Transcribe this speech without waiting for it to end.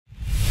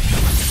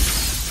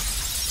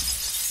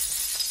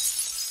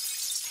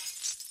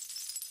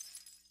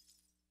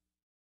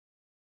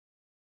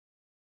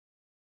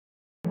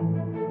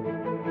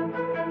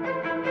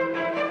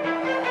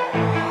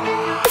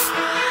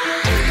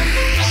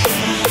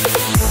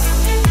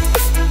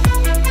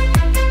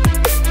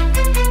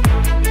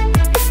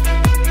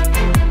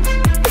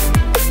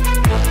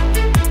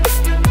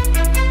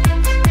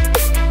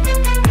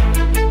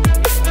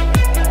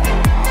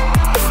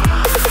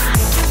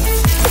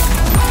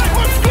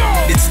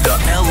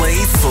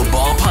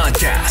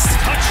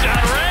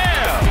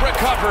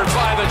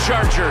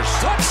Chargers.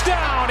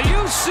 Touchdown,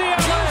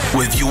 UCLA.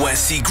 With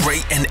USC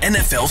great and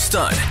NFL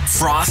stud,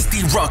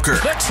 Frostee Rucker.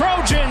 The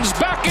Trojans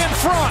back in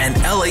front. And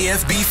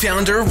LAFB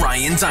founder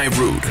Ryan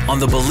Dyrud on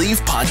the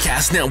Believe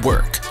Podcast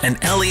Network and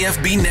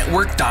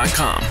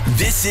LAFBnetwork.com.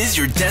 This is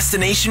your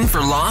destination for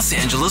Los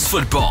Angeles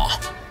football.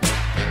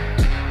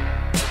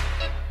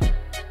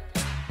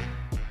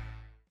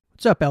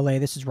 What's up, LA?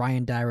 This is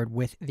Ryan Dyrud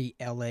with the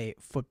LA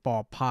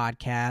Football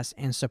Podcast,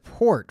 and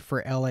support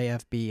for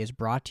LAFB is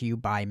brought to you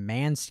by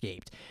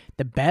Manscaped,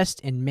 the best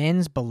in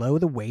men's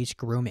below-the-waist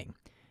grooming.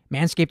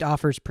 Manscaped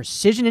offers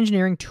precision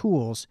engineering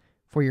tools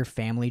for your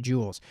family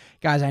jewels.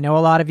 Guys, I know a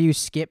lot of you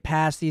skip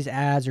past these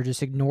ads or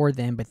just ignore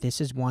them, but this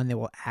is one that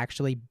will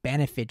actually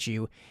benefit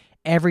you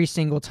every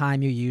single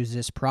time you use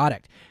this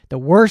product. The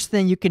worst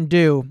thing you can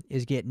do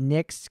is get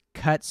nicks,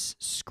 cuts,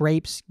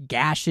 scrapes,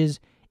 gashes,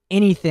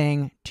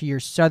 anything to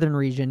your southern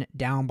region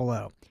down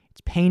below.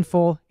 It's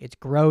painful. It's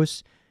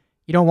gross.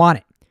 You don't want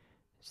it.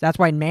 So that's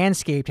why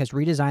Manscaped has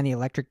redesigned the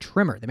electric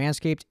trimmer. The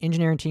Manscaped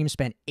engineering team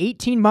spent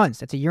 18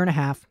 months, that's a year and a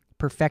half,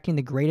 perfecting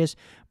the greatest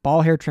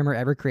ball hair trimmer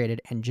ever created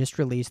and just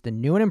released the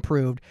new and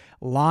improved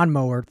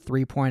Lawnmower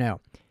 3.0.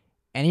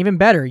 And even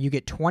better, you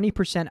get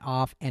 20%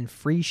 off and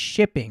free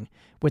shipping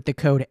with the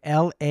code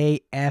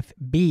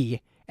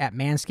LAFB at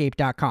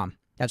manscaped.com.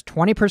 That's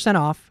 20%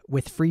 off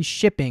with free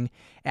shipping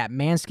at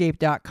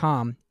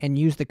manscaped.com and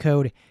use the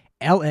code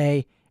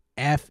LAFB.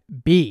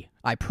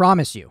 I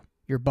promise you,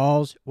 your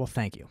balls will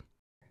thank you.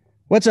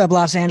 What's up,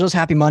 Los Angeles?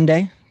 Happy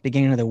Monday,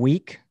 beginning of the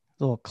week.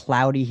 A little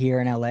cloudy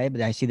here in LA,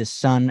 but I see the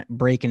sun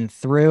breaking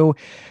through.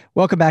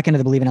 Welcome back into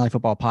the Believe in LA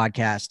Football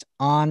Podcast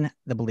on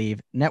the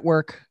Believe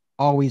Network,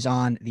 always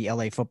on the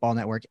LA Football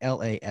Network,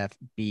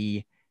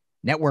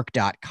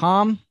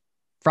 LAFBnetwork.com.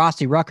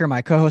 Frostee Rucker,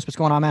 my co-host. What's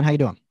going on, man? How you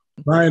doing?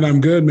 Ryan, I'm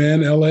good,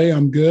 man. LA,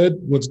 I'm good.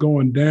 What's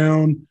going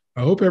down?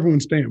 I hope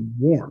everyone's staying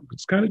warm.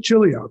 It's kind of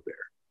chilly out there.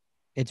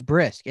 It's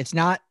brisk. It's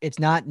not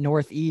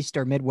Northeast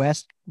or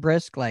Midwest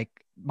brisk. Like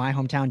my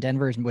hometown,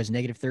 Denver, was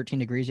negative 13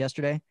 degrees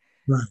yesterday.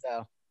 Right.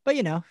 So, but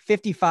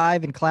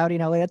 55 and cloudy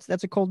in LA,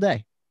 that's a cold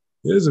day.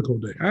 It is a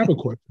cold day. I have a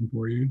question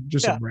for you.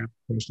 Just a random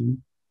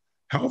question.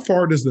 How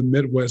far does the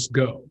Midwest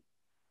go?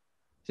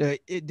 So,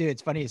 dude,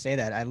 it's funny you say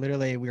that.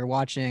 We were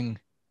watching,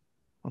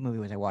 what movie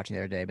was I watching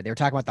the other day? But they were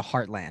talking about the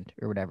Heartland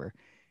or whatever.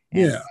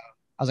 And yeah.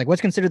 I was like,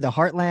 what's considered the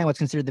Heartland? What's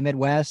considered the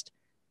Midwest?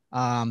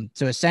 So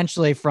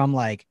essentially from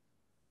like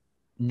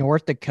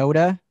North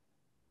Dakota,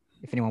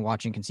 if anyone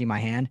watching can see my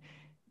hand,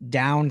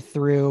 down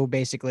through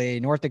basically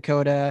North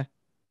Dakota,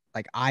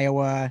 like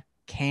Iowa,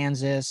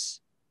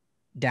 Kansas,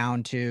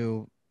 down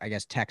to, I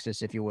guess,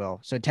 Texas, if you will.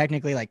 So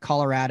technically like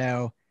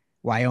Colorado,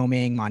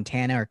 Wyoming,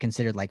 Montana are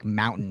considered like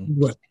mountain.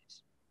 What?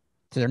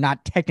 So they're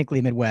not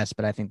technically Midwest,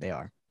 but I think they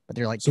are. But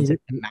they're like, so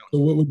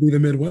what would be the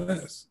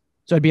Midwest?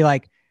 So it'd be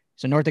like,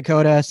 so North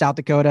Dakota, South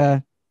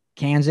Dakota,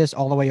 Kansas,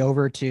 all the way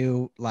over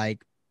to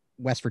like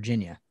West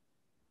Virginia.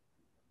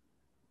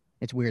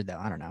 It's weird though.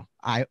 I don't know.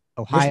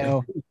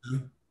 Ohio,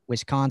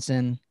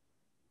 Wisconsin.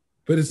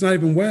 But it's not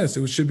even West.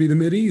 It should be the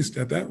Mideast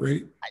at that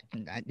rate.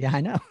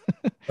 I know.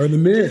 Or the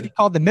mid. It's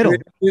called the middle.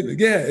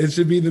 Yeah, it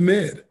should be the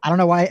mid. I don't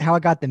know how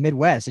it got the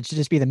Midwest. It should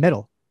just be the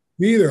middle.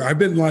 Neither. I've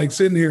been like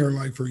sitting here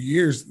like for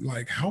years,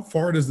 like how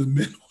far does the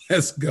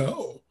Midwest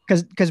go?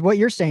 Because what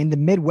you're saying, the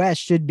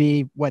Midwest should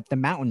be what the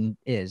mountain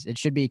is. It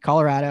should be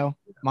Colorado,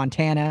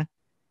 Montana,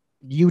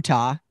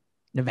 Utah,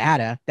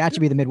 Nevada. That should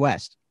be the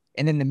Midwest.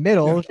 And then the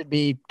middle should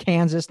be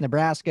Kansas,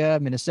 Nebraska,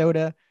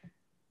 Minnesota.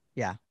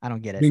 Yeah, I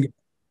don't get it.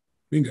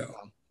 Bingo.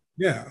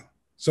 Yeah.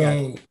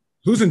 So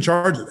who's in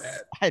charge of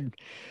that?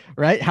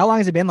 Right? How long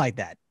has it been like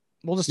that?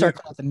 We'll just start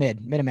with the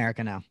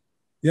Mid-America now.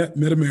 Yeah,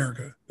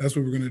 Mid-America. That's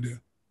what we're going to do.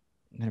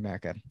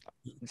 Mid-America.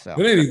 So,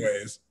 but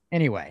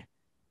anyway,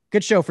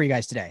 good show for you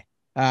guys today.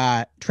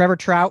 Trevor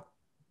Trout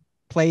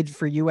played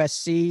for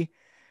USC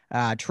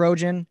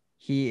Trojan.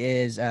 He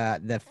is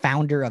the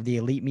founder of the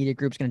Elite Media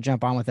Group. Is going to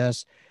jump on with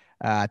us,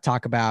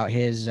 talk about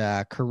his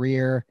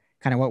career,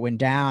 kind of what went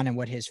down and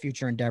what his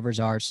future endeavors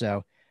are.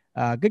 So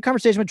good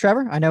conversation with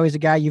Trevor. I know he's a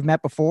guy you've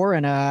met before,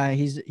 and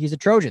he's a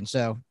Trojan,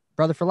 so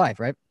brother for life,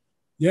 right?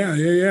 Yeah.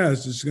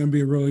 It's just going to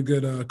be a really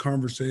good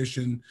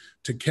conversation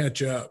to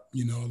catch up. A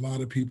lot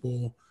of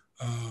people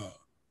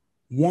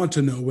want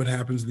to know what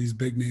happens to these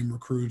big name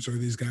recruits or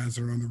these guys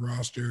that are on the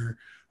roster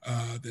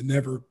that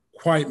never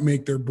quite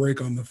make their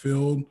break on the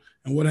field,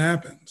 and what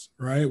happens,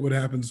 right? What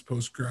happens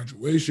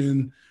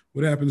post-graduation?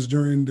 What happens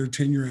during their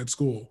tenure at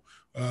school?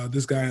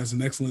 This guy has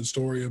an excellent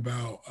story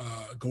about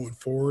going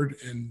forward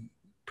and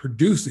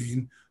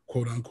producing,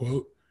 quote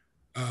unquote,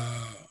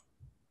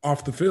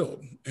 off the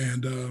field.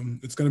 And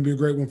it's going to be a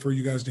great one for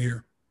you guys to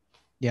hear.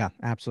 Yeah,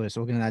 absolutely.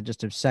 So we'll get into that in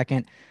just a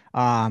second.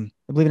 The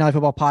Believe in LA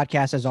Football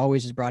Podcast, as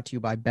always, is brought to you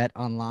by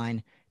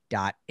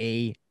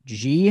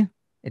BetOnline.Ag.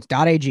 It's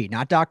 .ag,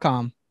 not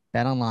 .com.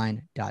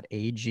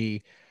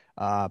 BetOnline.Ag.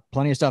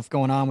 Plenty of stuff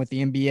going on with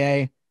the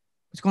NBA.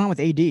 What's going on with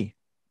AD?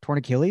 Torn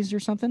Achilles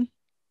or something?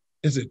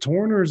 Is it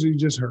torn or is he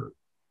just hurt?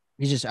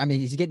 He's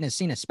getting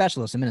seen a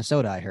specialist in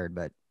Minnesota, I heard,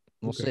 but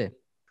we'll see.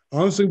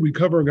 Honestly, we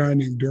cover a guy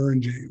named Dyrud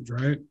James,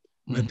 right?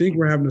 And I think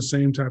we're having the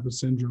same type of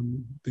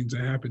syndrome, things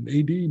that happen.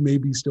 AD may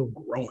be still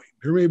growing.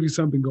 There may be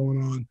something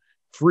going on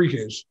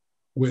freakish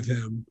with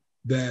him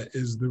that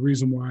is the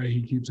reason why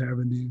he keeps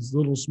having these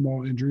little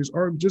small injuries,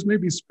 or just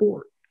maybe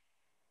sport.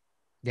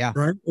 Yeah.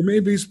 Right? It may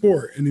be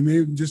sport, and he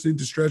may just need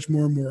to stretch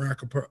more and more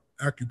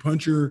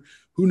acupuncture.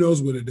 Who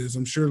knows what it is?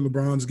 I'm sure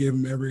LeBron's gave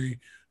him every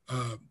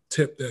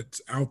tip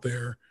that's out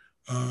there.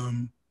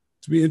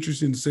 To be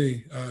interesting to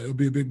see. It'll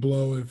be a big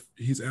blow if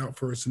he's out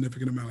for a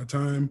significant amount of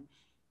time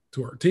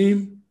to our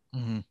team.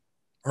 Mm-hmm.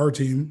 Our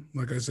team,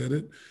 like I said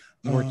it.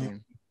 Your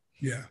team.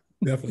 Yeah,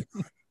 definitely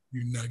not.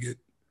 You Nugget.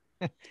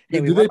 Hey,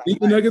 Did they beat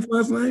the Nuggets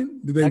last night?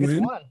 Did they Nuggets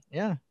win? won.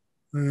 Yeah.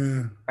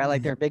 Right,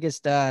 like their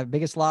biggest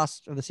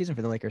loss of the season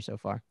for the Lakers so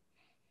far.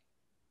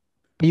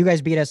 You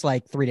guys beat us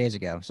like 3 days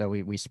ago, so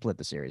we split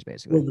the series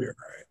basically. We'll be all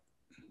right.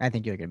 I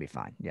think you're going to be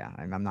fine. Yeah,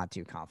 I'm not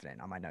too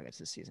confident on my Nuggets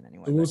this season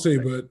anyway. So we'll see,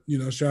 but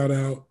shout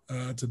out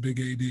to Big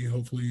AD.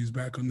 Hopefully he's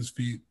back on his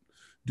feet,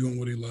 doing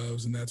what he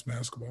loves, and that's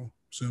basketball.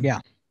 So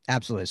yeah,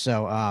 absolutely.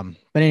 So,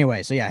 but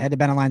anyway, so yeah, head to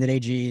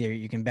BetOnline.Ag.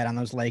 You can bet on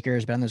those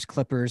Lakers, bet on those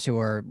Clippers who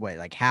are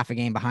like half a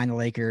game behind the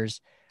Lakers.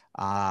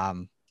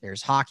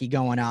 There's hockey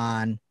going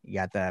on. You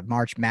got the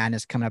March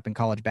Madness coming up in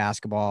college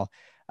basketball.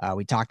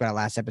 We talked about it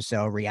last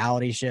episode.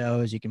 Reality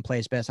shows. You can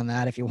place bets on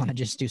that if you want to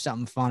just do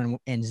something fun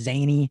and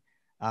zany.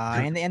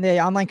 And the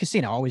online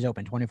casino, always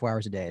open 24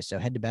 hours a day. So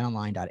head to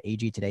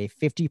betonline.ag today.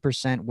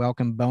 50%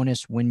 welcome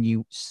bonus when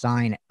you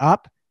sign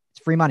up.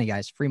 It's free money,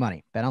 guys. Free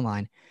money.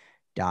 betonline.ag.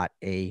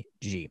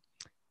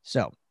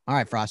 So, all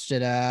right, Frost,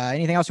 should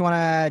anything else you want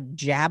to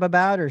jab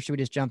about, or should we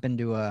just jump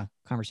into a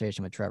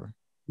conversation with Trevor?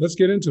 Let's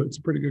get into it. It's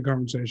a pretty good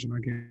conversation. I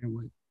can't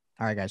wait.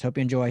 All right, guys. Hope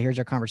you enjoy. Here's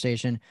our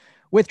conversation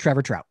with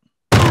Trevor Trout.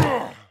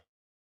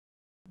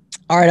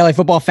 All right, LA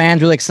football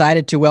fans, really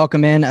excited to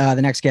welcome in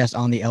the next guest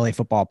on the LA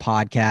Football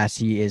Podcast.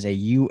 He is a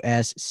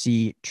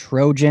USC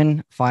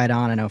Trojan. Fight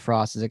on. I know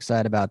Frost is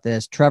excited about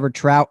this. Trevor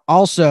Trout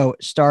also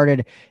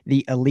started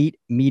the Elite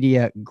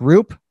Media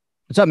Group.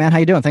 What's up, man? How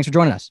you doing? Thanks for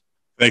joining us.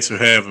 Thanks for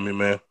having me,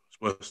 man. It's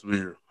blessed to be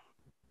here.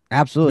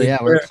 Absolutely, yeah.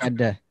 We're excited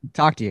to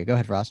talk to you. Go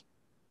ahead, Frost.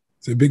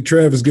 So, Big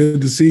Trev, it's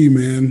good to see you,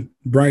 man.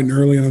 Bright and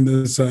early on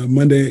this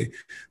Monday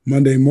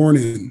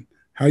morning.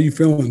 How you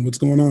feeling? What's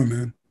going on,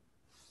 man?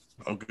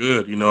 I'm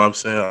good. You know what I'm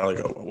saying? I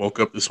woke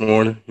up this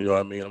morning. You know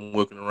what I mean? I'm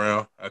looking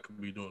around. I could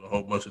be doing a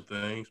whole bunch of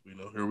things.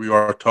 Here we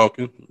are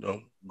talking,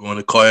 going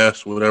to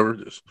class, whatever,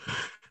 just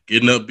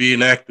getting up,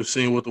 being active,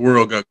 seeing what the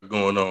world got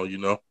going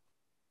on,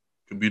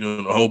 Could be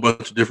doing a whole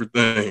bunch of different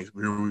things,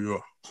 but here we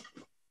are.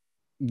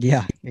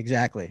 Yeah,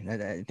 exactly.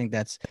 I think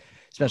that's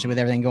especially with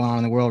everything going on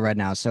in the world right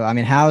now. So, I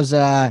mean, how's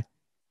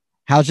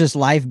just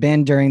life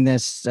been during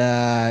this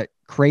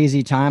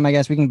crazy time? I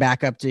guess we can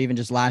back up to even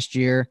just last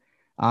year.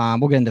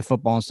 We'll get into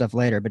football and stuff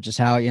later, but just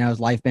how, has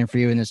life been for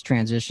you in this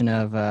transition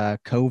of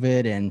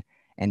COVID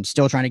and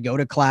still trying to go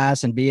to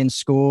class and be in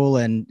school?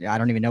 And I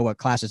don't even know what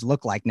classes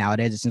look like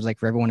nowadays. It seems like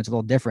for everyone, it's a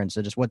little different.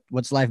 So just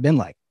what's life been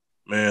like?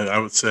 Man, I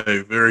would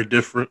say very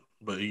different,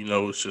 but,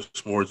 it's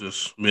just more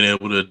just being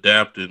able to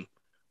adapt and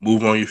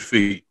move on your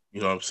feet. You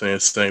know what I'm saying?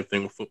 Same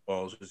thing with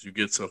football. Is you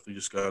get something, you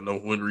just got to know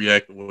when to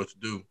react and what to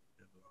do.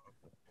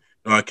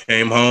 I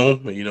came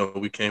home and,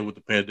 we came with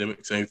the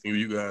pandemic, same thing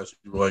with you guys.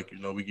 You were like,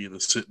 we can either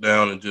sit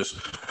down and just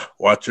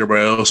watch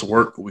everybody else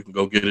work or we can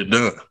go get it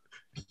done.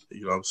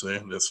 You know what I'm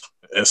saying? That's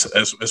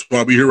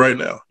why we're here right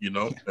now,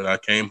 And I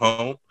came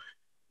home,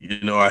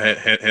 I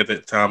had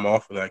that time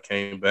off and I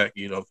came back,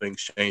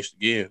 things changed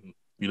again.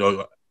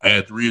 I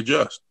had to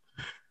readjust.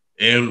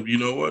 And you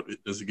know what?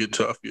 Does it get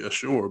tough? Yeah,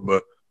 sure.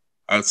 But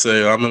I'd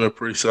say I'm in a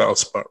pretty solid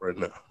spot right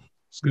now.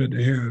 It's good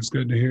to hear. It's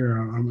good to hear.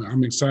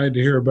 I'm excited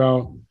to hear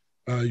about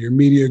your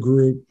media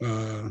group,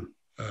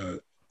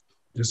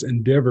 just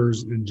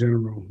endeavors in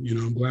general.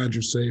 I'm glad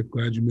you're safe.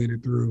 Glad you made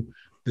it through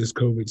this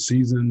COVID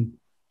season.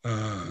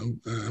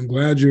 I'm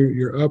glad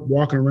you're up,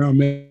 walking around,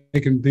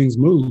 making things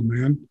move,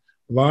 man.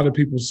 A lot of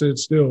people sit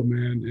still,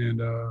 man,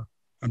 and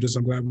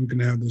I'm glad we can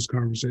have this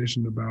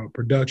conversation about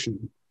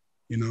production.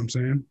 You know what I'm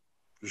saying?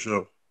 For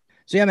sure.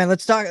 So yeah, man,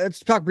 let's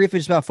talk briefly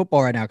just about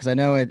football right now, because I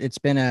know it's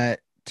been a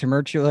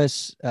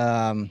tumultuous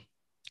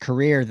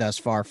career thus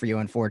far for you,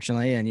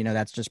 unfortunately. And,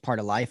 that's just part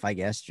of life, I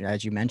guess,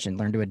 as you mentioned,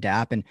 learn to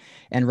adapt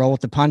and roll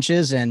with the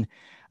punches. And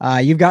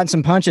you've gotten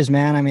some punches,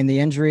 man. I mean, the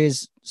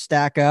injuries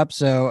stack up.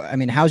 So, I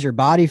mean, how's your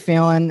body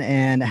feeling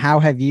and how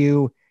have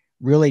you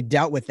really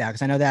dealt with that?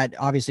 Because I know that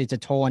obviously it's a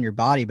toll on your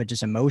body, but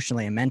just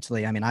emotionally and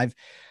mentally. I mean,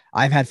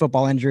 I've had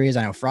football injuries.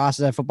 I know Frost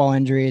has had football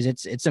injuries.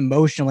 It's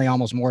emotionally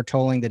almost more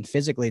tolling than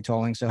physically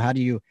tolling. So how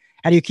do you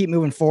keep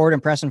moving forward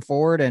and pressing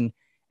forward and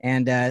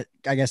I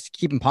guess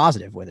keeping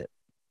positive with it?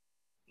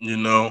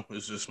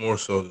 It's just more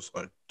so just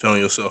like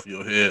telling yourself in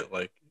your head,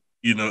 like,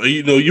 you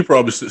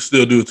probably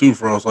still do it too,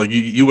 Frost. Like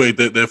you ain't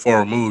that far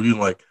removed. You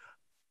like,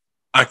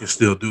 I can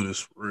still do this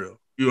for real.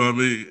 You know what I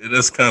mean? And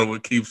that's kind of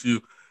what keeps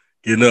you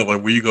getting up.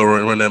 Like where you go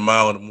run that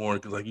mile in the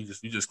morning, because like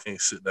you just can't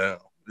sit down.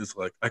 It's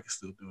like I can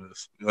still do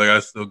this. Like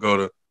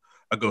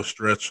I go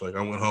stretch. Like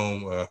I went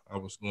home. I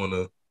was going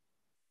to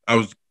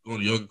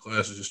yoga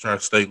classes, just trying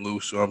to stay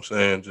loose. So I'm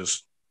saying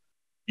just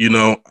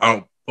I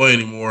don't play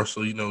anymore.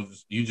 So,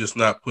 you just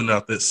not putting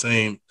out that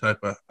same type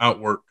of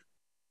outwork.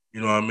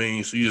 You know what I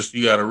mean? So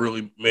you got to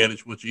really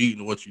manage what you eat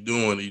and what you're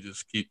doing. You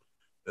just keep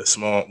the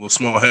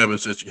small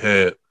habits that you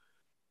had.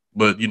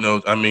 But,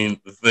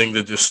 the thing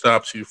that just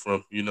stops you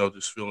from,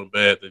 just feeling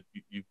bad that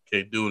you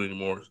can't do it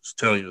anymore is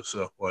telling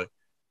yourself, like,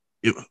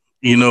 if,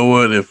 you know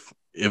what, if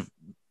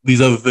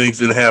these other things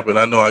didn't happen,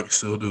 I know I can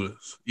still do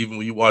this. Even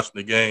when you watching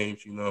the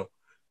games,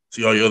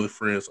 see all your other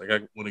friends, like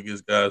I went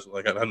against guys,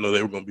 like I know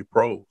they were going to be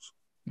pros.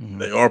 Mm-hmm.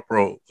 They are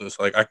pros. And it's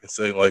like I can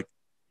say, like,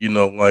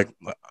 like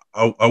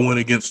I went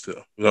against them.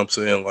 You know what I'm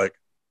saying? Like,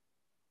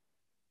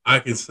 I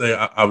can say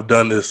I've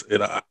done this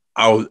and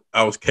I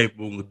was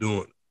capable of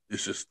doing it.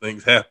 It's just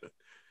things happen,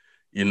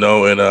 and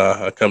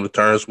I come to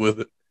terms with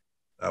it.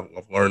 I've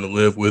learned to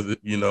live with it,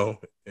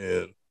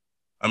 and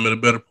I'm in a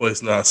better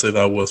place now, I say,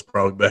 that I was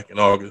probably back in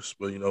August,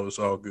 but, it's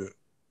all good.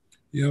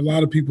 Yeah, a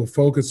lot of people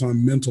focus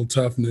on mental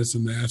toughness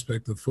in the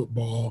aspect of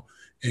football,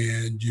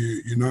 and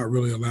you're not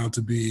really allowed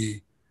to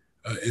be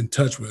in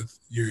touch with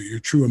your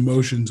true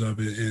emotions of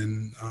it.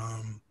 And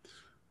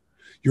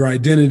your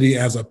identity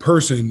as a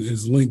person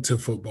is linked to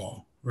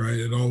football, right?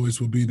 It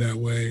always will be that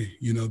way.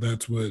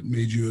 That's what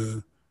made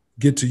you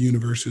get to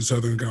University of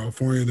Southern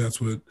California.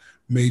 That's what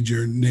made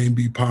your name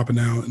be popping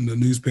out in the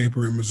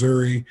newspaper in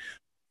Missouri.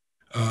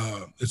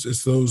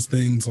 It's those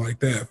things like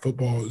that.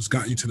 Football has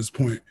gotten you to this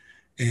point.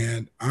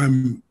 And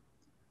I'm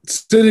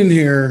sitting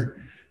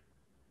here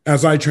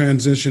as I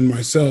transition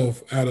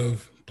myself out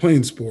of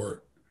playing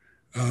sport.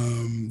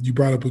 You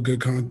brought up a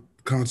good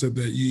concept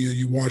that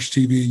you watch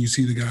TV and you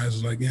see the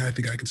guys like, yeah, I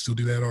think I can still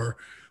do that. Or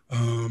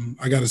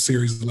I got a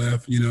series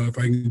left, if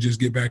I can just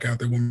get back out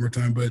there one more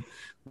time. But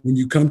when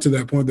you come to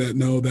that point that,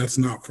 no, that's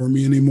not for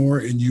me anymore,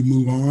 and you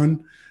move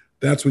on,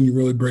 that's when you're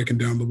really breaking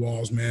down the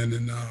walls, man.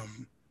 And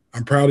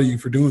I'm proud of you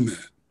for doing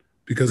that,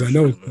 because I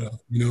know it's tough,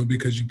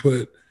 because you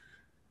put,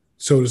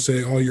 so to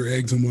say, all your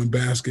eggs in one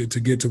basket to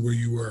get to where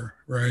you were,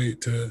 right?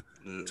 To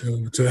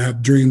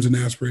have dreams and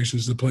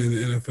aspirations to play in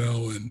the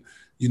NFL and,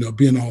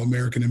 be an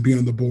All-American and be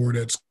on the board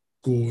at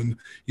school. And,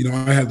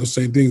 I had the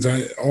same things.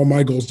 All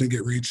my goals didn't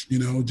get reached,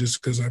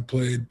 just because I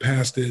played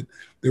past it.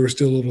 There were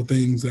still little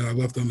things that I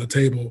left on the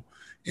table,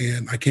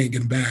 and I can't get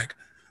them back.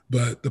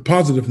 But the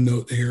positive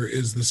note here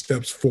is the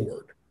steps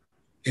forward.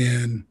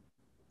 And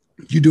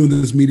you doing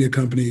this media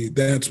company,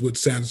 that's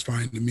what's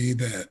satisfying to me,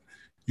 that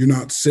you're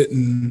not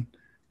sitting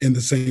in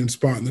the same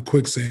spot in the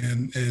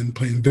quicksand and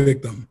playing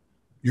victim.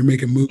 You're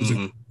making moves,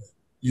 and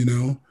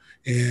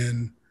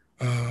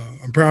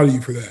I'm proud of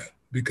you for that,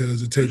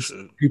 because it takes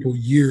people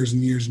years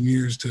and years and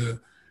years to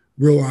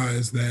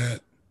realize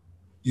that,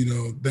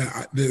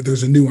 that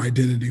there's a new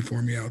identity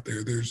for me out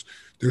there.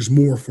 There's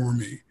more for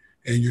me,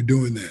 and you're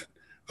doing that.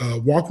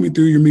 Walk me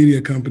through your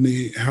media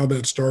company, how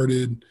that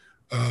started,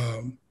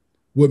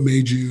 what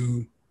made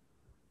you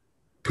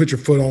put your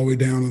foot all the way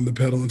down on the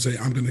pedal and say,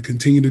 I'm going to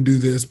continue to do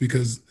this,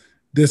 because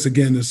this,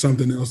 again, is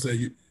something else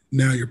that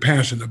now you're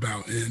passionate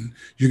about, and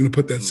you're going to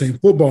put that same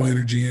football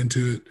energy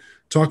into it.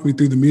 Talk me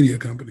through the media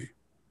company.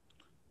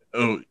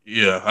 Oh,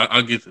 yeah,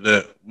 I'll get to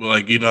that. But,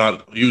 like, you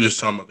were just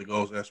talking about the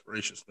goals and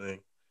aspirations thing.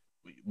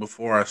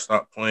 Before I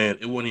stopped playing,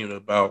 it wasn't even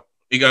about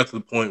 – it got to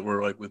the point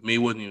where, like, with me, it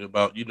wasn't even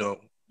about,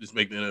 just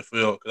making the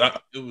NFL. Because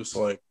it was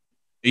like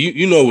 –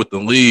 with the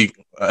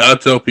league, I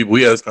tell people,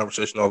 we have this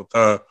conversation all the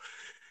time.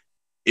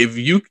 If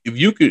you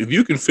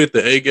can fit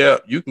the A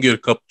gap, you can get a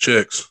couple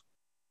checks.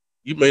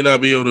 You may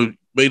not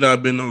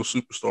have been no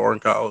superstar in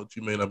college.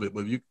 You may not be,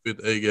 but if you can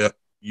fit the A gap,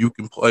 you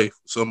can play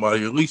for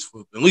somebody at least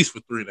for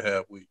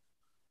 3.5 weeks.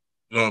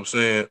 You know what I'm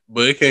saying?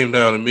 But it came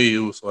down to me. It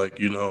was like,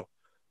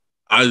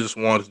 I just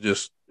wanted to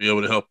just be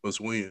able to help us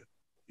win.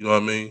 You know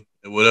what I mean?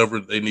 And whatever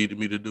they needed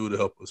me to do to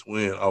help us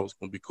win, I was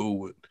gonna be cool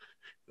with.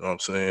 You know what I'm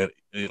saying?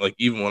 And, like,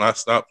 even when I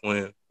stopped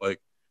playing, like,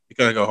 it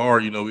kind of got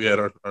hard. We had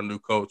our new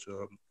coach,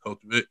 Coach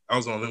Vic. I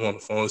was on him on the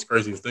phone. It's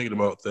crazy thinking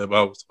about that, but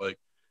I was like,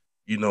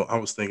 I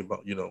was thinking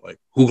about, like,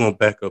 who gonna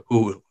back up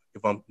who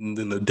if I'm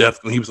in the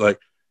depth. He was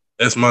like,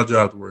 that's my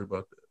job to worry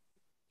about that.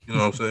 You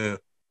know what I'm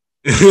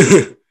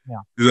saying?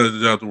 Yeah. That's the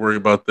job to worry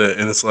about that.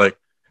 And it's like,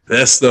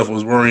 that stuff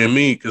was worrying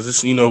me, because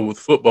it's, with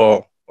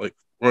football, like,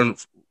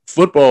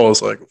 football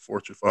is like a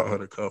Fortune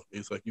 500 company.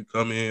 It's like you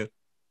come in,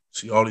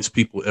 see all these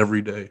people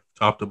every day,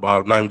 top to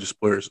bottom, not even just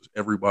players,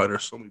 everybody.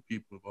 There's so many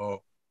people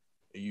involved,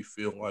 and you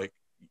feel like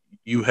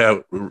you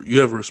have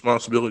a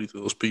responsibility to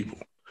those people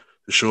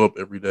to show up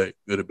every day,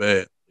 good or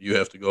bad. You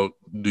have to go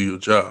do your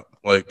job.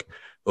 Like,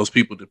 those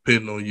people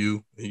depend on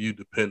you, and you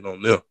depend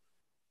on them.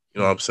 You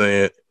know what I'm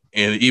saying?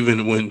 And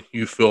even when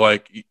you feel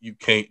like you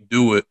can't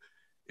do it,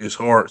 it's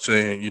hard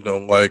saying,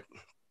 like,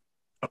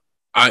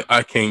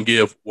 I can't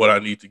give what I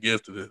need to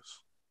give to this.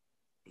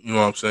 You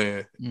know what I'm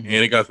saying? Mm-hmm. And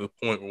it got to the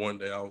point where one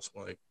day I was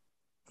like,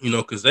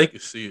 because they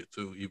could see it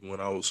too, even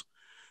when I was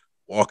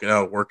walking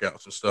out of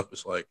workouts and stuff.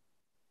 It's like,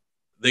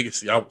 they could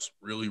see I was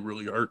really,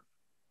 really hurt.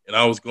 And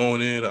I was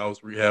going in, I was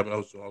rehabbing, I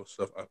was doing all the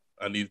stuff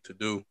I needed to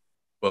do.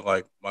 But,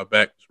 like, my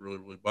back was really,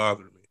 really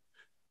bothering me.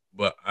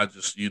 But I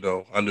just,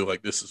 I knew,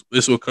 like, this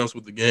is what comes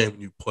with the game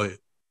when you play it.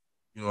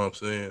 You know what I'm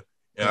saying?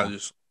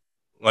 And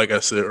like I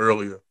said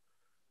earlier,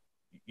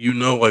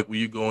 like when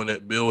you go in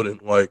that building,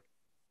 like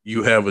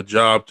you have a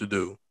job to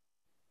do.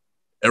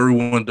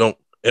 Everyone don't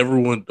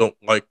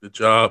like the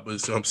job,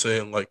 but I'm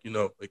saying, like,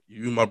 like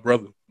you, my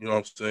brother, you know what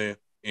I'm saying,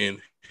 and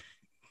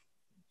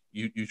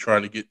you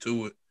trying to get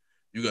to it.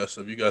 You got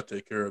stuff you got to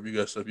take care of. You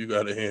got stuff you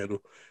got to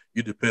handle.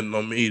 You depending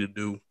on me to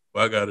do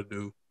what I got to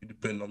do. You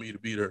depending on me to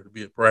be there, to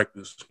be at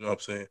practice. You know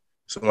what I'm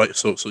saying?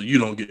 So you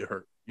don't get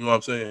hurt. You know what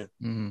I'm saying?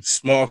 Mm-hmm.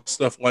 Small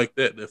stuff like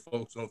that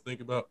folks don't think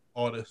about.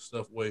 All that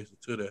stuff weighs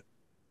into that.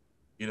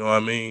 You know what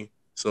I mean?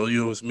 So it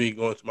was me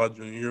going to my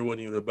junior year,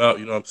 wasn't even about,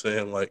 you know what I'm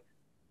saying, like,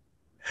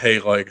 hey,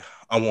 like,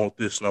 I want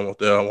this and I want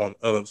that, I want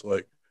others.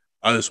 Like,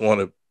 I just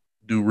want to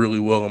do really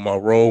well in my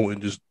role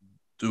and just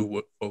do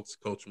what folks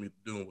coach me to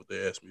do and what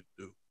they ask me to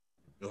do.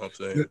 You know what I'm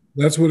saying?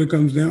 That's what it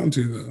comes down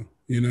to,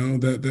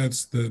 though.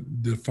 That's the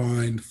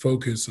defined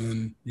focus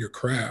on your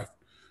craft.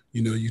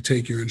 You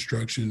take your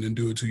instruction and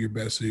do it to your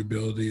best of your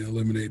ability and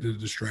eliminate the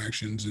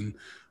distractions and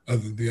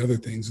the other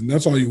things. And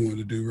that's all you want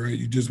to do, right?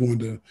 You just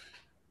want to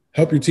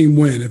help your team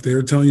win. If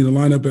they're telling you to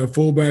line up at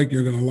fullback,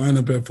 you're going to line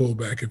up at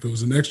fullback. If it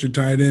was an extra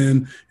tight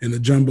end and a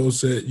jumbo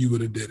set, you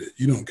would have did it.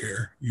 You don't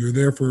care. You're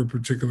there for a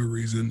particular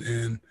reason.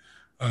 And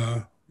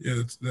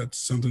that's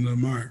something to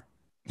admire.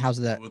 How's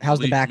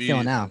the back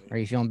feeling now? Are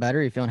you feeling better?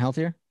 Are you feeling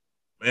healthier?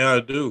 Man,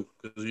 I do.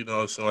 Because,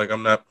 it's like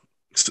I'm not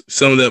 –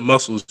 some of that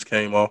muscles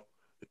came off.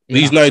 Yeah.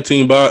 These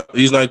 19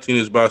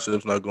 inch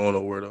biceps not going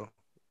nowhere, though.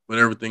 But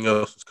everything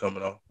else is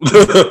coming off.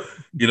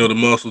 The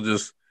muscle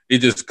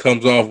just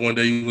comes off one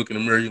day. You look in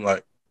the mirror, you're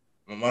like,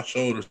 well, my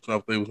shoulders not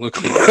what they was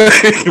looking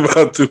like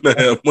about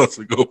 2.5 months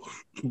ago.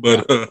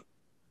 But,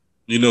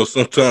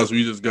 sometimes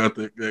we just got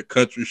that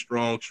country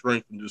strong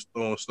strength and just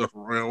throwing stuff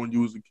around when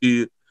you was a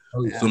kid.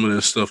 Oh, yeah. Some of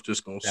that stuff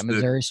just going to stick.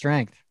 Missouri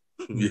strength.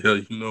 Yeah,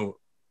 you know it.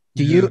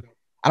 Do you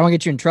 – I don't want to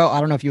get you in trouble. I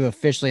don't know if you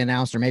officially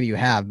announced or maybe you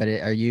have, but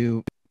are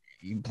you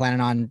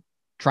planning on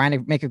trying to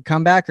make a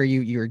comeback, or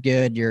you're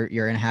good,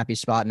 you're in a happy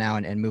spot now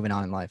and moving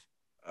on in life?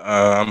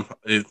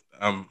 It's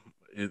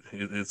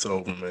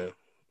over, man.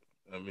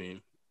 I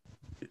mean,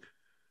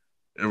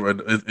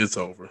 it's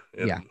over.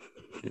 And, yeah.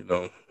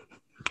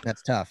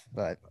 That's tough,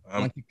 but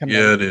once you come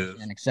it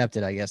is. And accept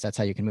it, I guess that's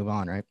how you can move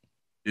on, right?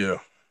 Yeah.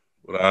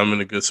 But I'm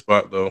in a good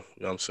spot, though.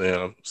 You know what I'm saying?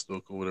 I'm still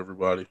cool with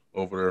everybody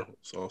over there.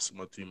 It's also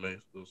my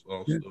teammates.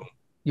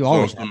 You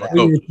always have that.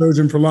 You're a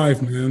Trojan for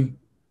life, man.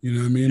 You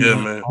know what I mean? Yeah,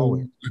 man.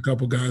 Always. A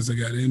couple guys that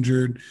got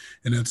injured.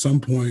 And at some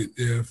point,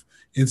 if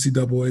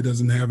NCAA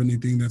doesn't have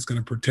anything that's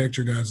going to protect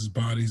your guys'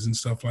 bodies and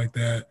stuff like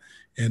that,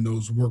 and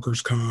those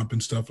workers' comp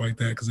and stuff like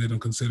that, because they don't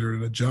consider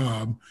it a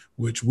job,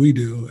 which we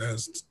do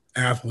as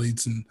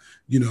athletes and,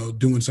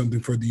 doing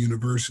something for the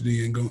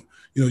university and go,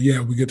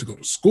 we get to go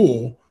to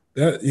school.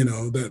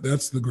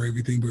 That's the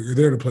gravy thing, but you're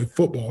there to play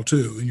football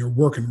too. And you're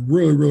working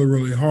really, really,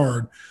 really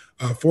hard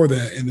for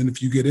that. And then if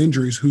you get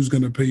injuries, who's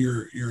going to pay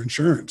your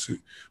insurance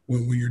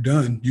when you're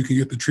done? You can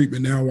get the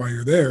treatment now while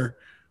you're there,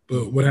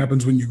 but what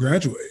happens when you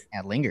graduate?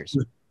 It lingers.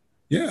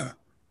 Yeah.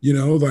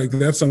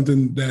 That's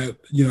something that,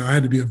 I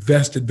had to be a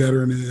vested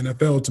veteran in the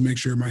NFL to make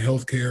sure my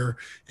health care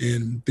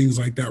and things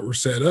like that were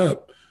set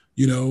up,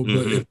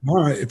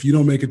 but if you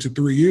don't make it to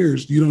 3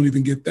 years, you don't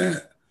even get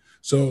that.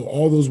 So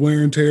all those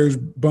wear and tears,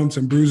 bumps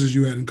and bruises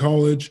you had in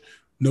college,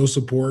 no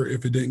support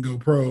if it didn't go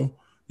pro.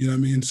 You know what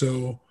I mean?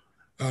 So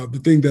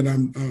the thing that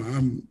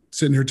I'm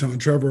sitting here telling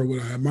Trevor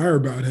what I admire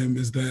about him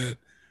is that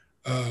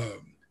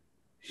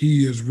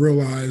he has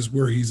realized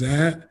where he's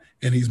at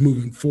and he's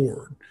moving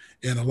forward.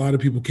 And a lot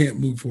of people can't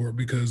move forward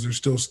because they're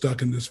still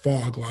stuck in this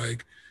fog.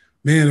 Like,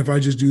 man, if I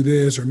just do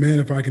this, or man,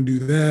 if I can do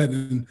that.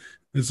 And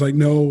it's like,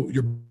 no,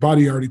 your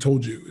body already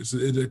told you.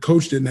 The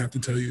coach didn't have to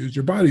tell you. It's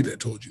your body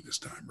that told you this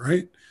time,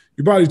 right?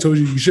 Your body told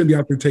you shouldn't be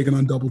out there taking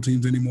on double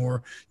teams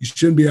anymore. You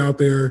shouldn't be out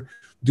there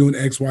doing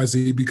X, Y,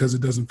 Z because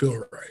it doesn't feel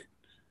right.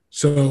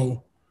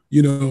 So,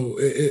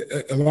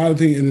 a lot of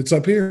things, and it's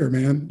up here,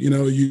 man.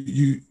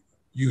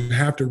 You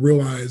have to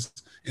realize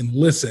and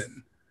listen.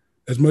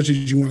 As much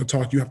as you want to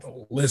talk, you have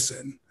to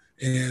listen.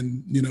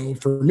 And,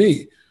 for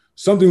me,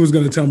 something was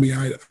going to tell me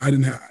I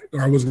didn't have,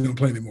 or I wasn't going to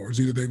play anymore. It's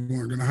either they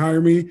weren't going to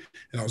hire me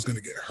and I was going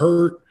to get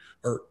hurt,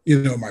 or,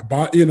 my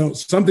body,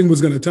 something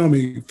was going to tell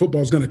me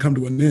football's going to come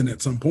to an end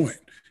at some point.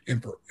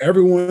 And for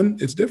everyone,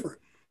 it's different.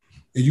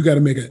 And you got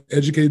to make an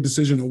educated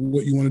decision on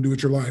what you want to do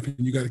with your life. And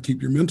you got to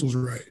keep your mentals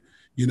right,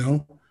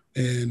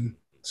 and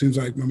it seems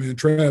like my man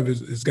Trev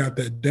has got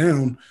that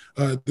down.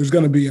 There's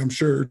going to be, I'm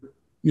sure,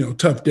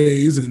 tough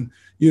days. And,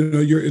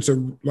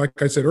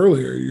 like I said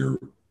earlier, you're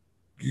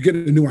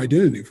getting a new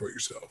identity for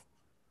yourself.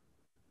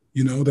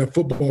 That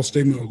football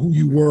stigma of who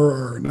you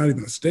were, or not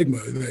even a stigma,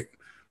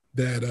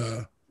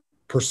 that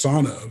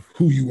persona of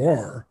who you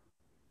are,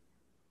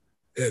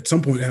 at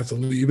some point it has to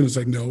leave, and it's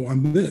like, no,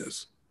 I'm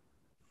this.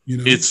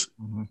 It's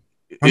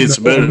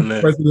better than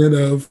that. President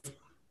of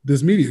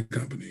this media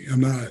company. I'm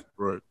not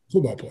right.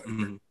 Football player.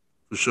 Mm-hmm.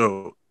 For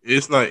sure.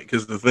 It's not,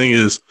 because the thing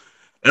is,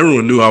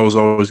 everyone knew I was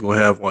always going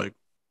to have, like,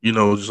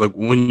 just like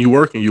when you're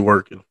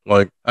working.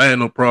 Like, I had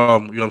no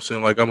problem. You know what I'm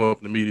saying? Like, I'm up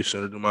in the media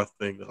center doing my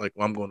thing. Like,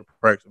 when I'm going to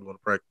practice,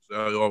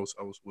 I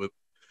was with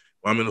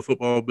When I'm in the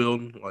football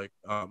building, like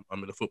I'm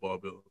in the football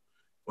building.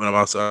 When I'm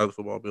outside the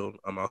football building,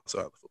 I'm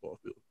outside the football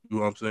building. You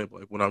know what I'm saying?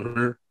 Like when I'm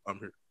here, I'm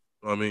here.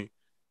 You know what I mean?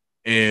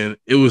 And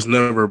it was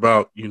never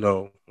about,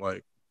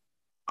 like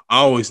I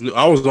always knew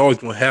I was always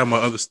going to have my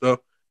other stuff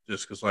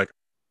just because, like,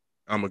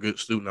 I'm a good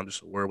student. I'm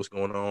just aware of what's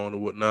going on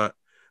and whatnot.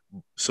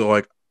 So,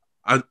 like,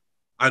 I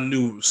I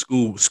knew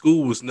school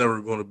was never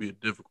going to be a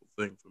difficult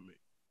thing for me.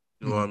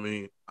 You know what I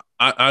mean?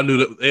 I knew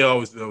that they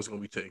always knew I was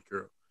going to be taken care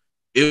of.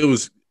 It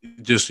was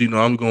just,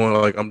 I'm going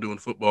like I'm doing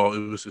football. It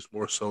was just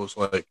more so it's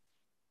like,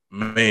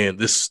 man,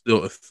 this is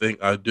still a thing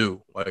I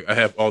do. Like I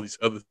have all these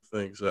other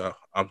things that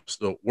I'm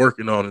still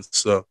working on and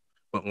stuff.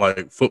 But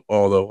like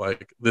football though,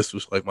 like this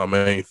was like my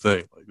main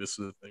thing. Like this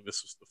is the thing.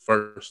 This was the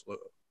first love.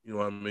 You know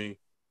what I mean?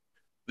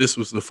 This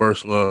was the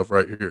first love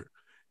right here.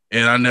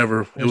 And I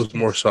never. It First was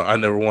more kiss. so. I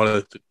never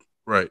wanted to.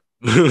 Right.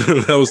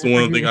 That was the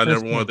Never one forget thing your I first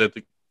never kiss. wanted that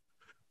to.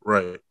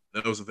 Right.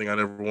 That was the thing I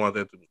never wanted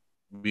that to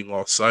be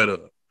lost sight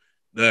of.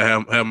 Did I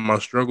have my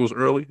struggles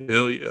early?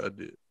 Hell yeah, I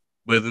did.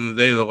 But at the end of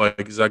the day, though,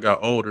 like as I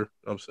got older,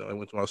 I'm saying I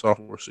went to my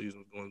sophomore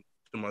season, going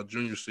to my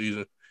junior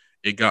season,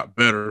 it got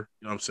better.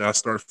 You know what I'm saying? I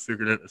started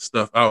figuring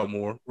stuff out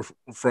more.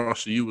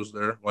 Frostee was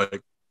there.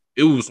 Like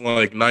it was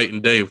like night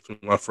and day between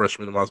my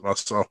freshman and my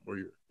sophomore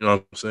year. You know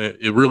what I'm saying?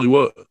 It really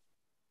was.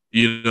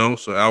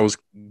 So I was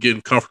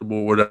getting comfortable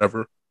or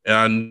whatever. And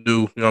I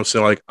knew, what I'm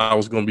saying, like I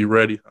was gonna be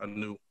ready. I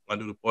knew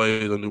the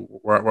plays, I knew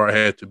where I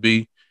had to be.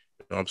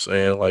 You know what I'm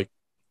saying? Like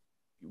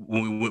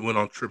when we went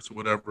on trips or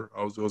whatever,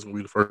 I was gonna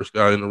be the first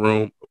guy in the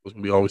room. I was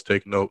gonna be always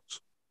taking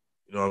notes.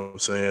 You know what I'm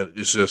saying?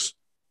 It's just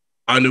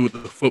I knew with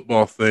the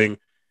football thing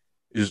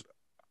is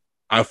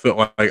I felt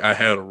like I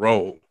had a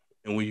role.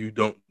 And when you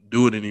don't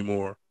do it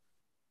anymore,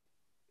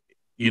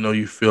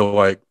 you feel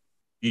like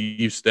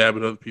you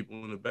stabbing other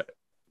people in the back.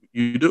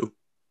 You do.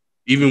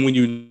 Even when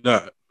you're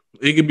not.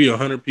 It could be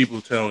 100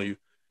 people telling you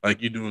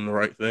like you're doing the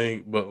right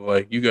thing, but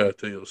like you gotta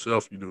tell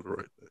yourself you do the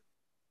right thing,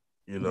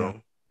 you Yeah.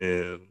 know.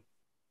 And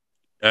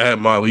I had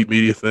my elite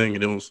media thing,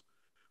 and it was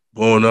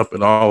blowing up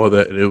and all of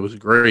that, and it was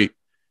great.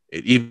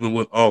 And even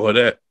with all of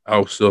that, I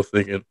was still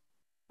thinking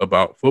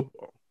about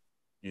football,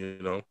 you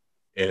know.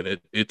 And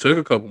it took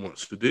a couple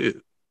months to do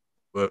it,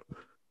 but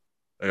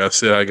like I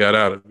said, I got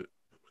out of it.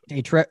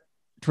 Hey, Trev,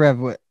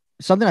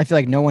 something I feel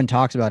like no one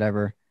talks about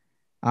ever.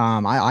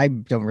 I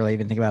don't really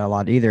even think about it a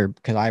lot either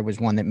because I was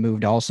one that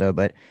moved also.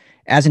 But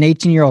as an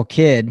 18-year-old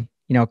kid,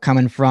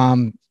 coming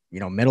from,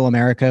 middle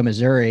America,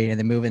 Missouri, and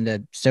then moving to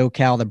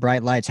SoCal, the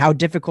bright lights, how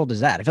difficult is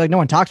that? I feel like no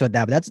one talks about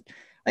that, but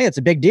I think it's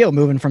a big deal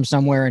moving from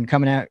somewhere and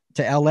coming out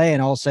to LA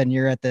and all of a sudden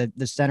you're at the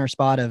center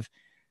spot of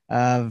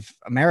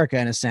America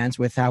in a sense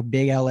with how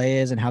big LA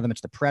is and how much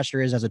the pressure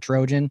is as a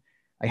Trojan.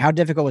 Like how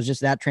difficult was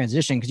just that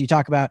transition? Because you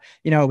talk about,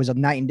 it was a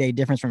night and day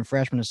difference from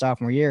freshman to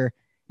sophomore year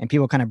and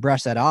people kind of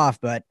brush that off.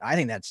 But I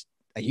think that's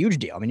a huge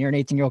deal. I mean, you're an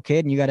 18-year-old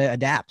kid and you got to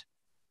adapt.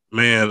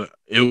 Man,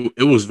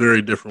 it was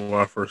very different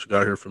when I first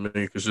got here for me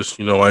because just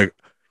like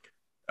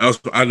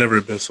I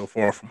never been so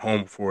far from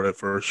home before that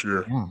first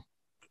year. Yeah.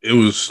 It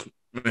was,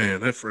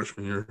 man, that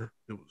freshman year,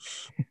 it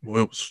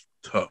was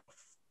tough.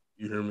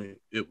 You hear me?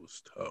 It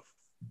was tough.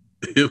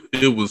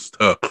 It was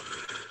tough.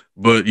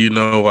 But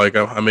like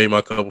I made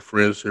my couple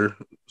friends here.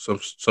 Some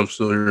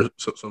still here,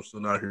 some still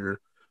not here.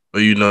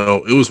 But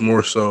it was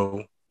more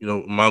so,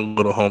 my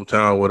little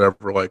hometown,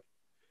 whatever. Like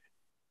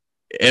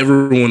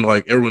everyone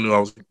knew I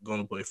was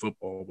going to play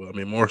football. But I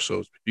mean, more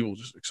so, people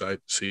just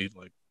excited to see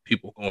like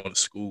people going to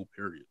school.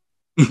 Period.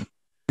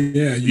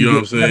 Yeah, You know what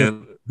I'm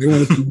saying? They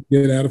want to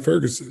get out of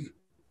Ferguson.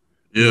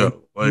 Yeah,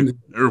 like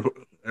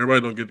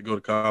everybody don't get to go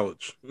to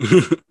college.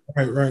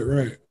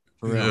 Right.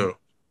 For real.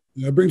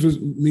 Yeah. That brings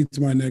me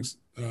to my next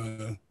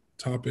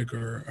topic,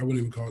 or I wouldn't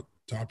even call it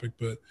topic,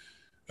 but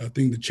a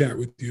thing to chat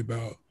with you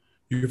about.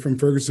 You're from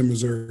Ferguson,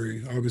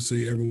 Missouri.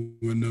 Obviously,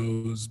 everyone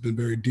knows, been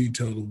very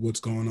detailed of what's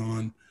going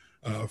on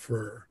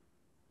for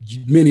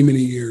many, many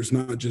years,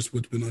 not just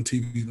what's been on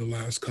TV the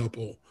last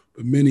couple,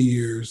 but many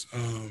years.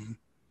 I'm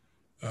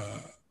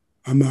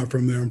not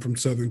from there. I'm from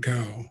Southern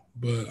Cal,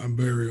 but I'm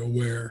very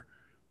aware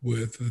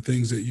with the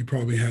things that you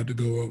probably had to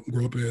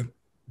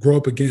grow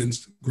up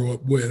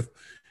with.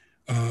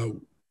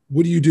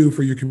 What do you do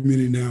for your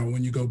community now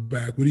when you go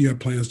back? What do you have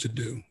plans to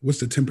do? What's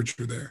the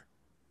temperature there?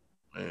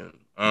 Man,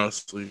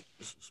 honestly,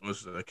 as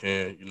much as I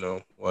can,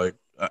 like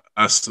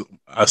I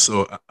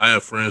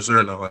have friends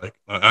there now. Like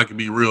I can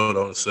be real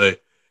though and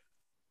say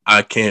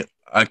I can't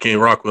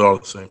rock with all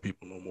the same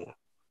people no more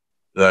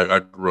that I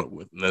grew up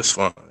with, and that's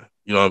fine.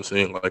 You know what I'm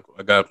saying? Like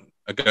I got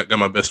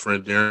my best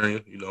friend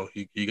Darian.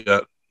 He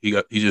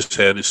just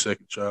had his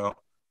second child.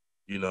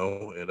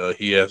 And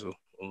he has a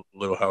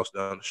little house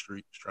down the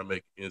street, just trying to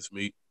make ends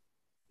meet.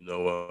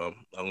 I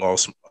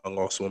lost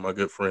one of my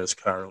good friends,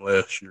 Kyron,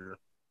 last year.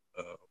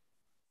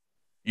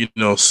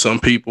 Some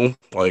people,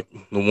 like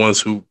the ones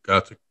who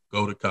got to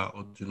go to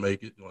college and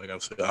make it, like I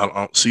said, I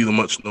don't see them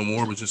much no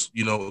more, but just,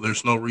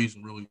 there's no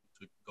reason really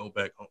to go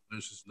back home.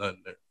 There's just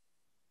nothing there.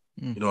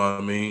 You know what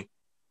I mean?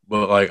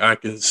 But like I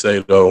can say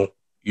though,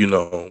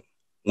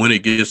 when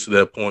it gets to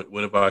that point,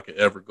 whenever I could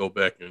ever go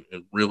back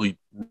and really,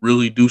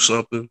 really do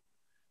something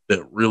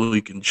that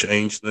really can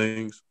change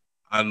things,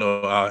 I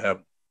know I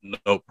have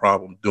no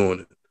problem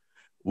doing it.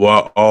 Will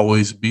I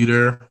always be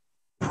there?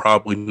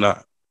 Probably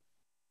not.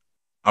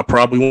 I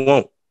probably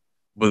won't.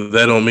 But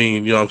that don't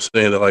mean, you know what I'm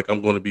saying, that like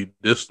I'm going to be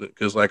distant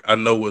because like I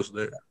know what's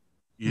there.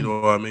 You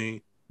know what I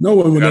mean? No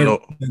one would like, ever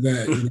do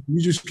that.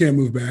 You just can't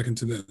move back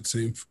into that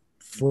same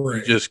fray.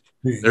 You just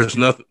there's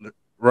nothing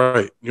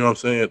right. You know what I'm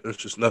saying? There's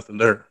just nothing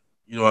there.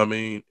 You know what I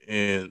mean?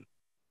 And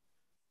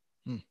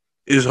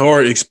it's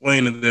hard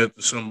explaining that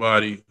to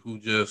somebody who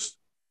just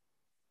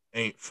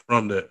ain't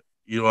from that.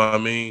 You know what I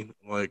mean?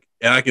 Like,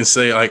 and I can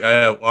say like I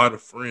have a lot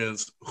of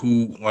friends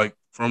who like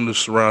from the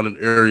surrounding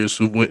areas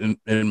who went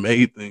and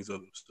made things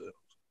of themselves,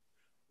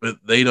 but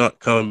they not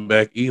coming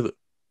back either.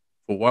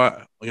 For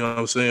why? You know what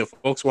I'm saying?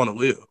 Folks want to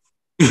live.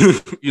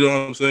 You know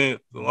what I'm saying?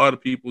 A lot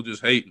of people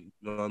just hating.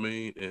 You know what I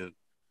mean? And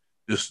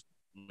just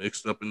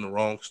mixed up in the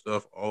wrong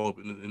stuff, all up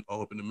in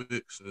the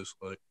mix. And it's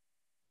like,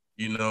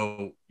 you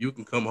know, you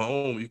can come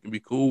home, you can be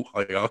cool.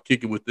 Like I'll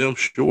kick it with them,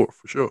 sure,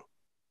 for sure.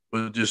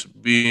 But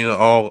just being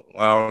all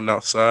out and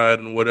outside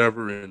and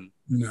whatever, and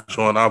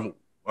showing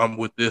I'm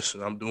with this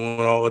and I'm doing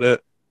all of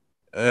that,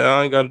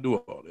 I ain't got to do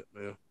all that,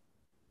 man.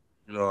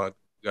 You know, I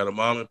got a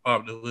mom and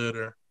pop that live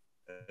there.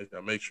 I got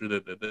to make sure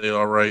that they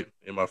all right,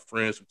 and my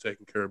friends who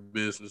taking care of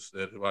business.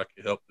 That if I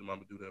can help them, I'm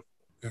gonna do that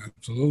for them.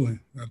 Absolutely,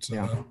 that's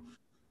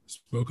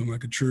spoken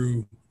like a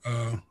true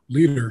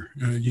leader.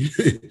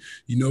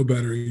 You know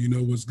better. You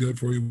know what's good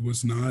for you,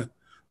 what's not.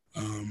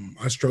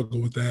 I struggle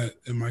with that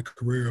in my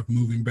career of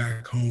moving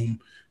back home,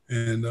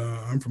 and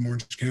I'm from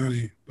Orange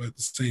County, but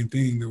the same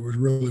thing. There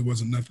really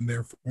wasn't nothing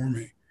there for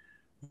me.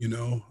 You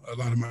know, a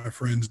lot of my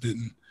friends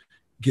didn't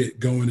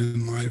get going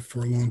in life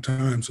for a long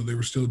time, so they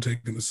were still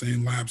taking the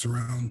same laps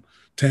around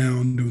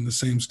town, doing the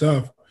same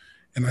stuff.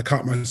 And I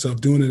caught myself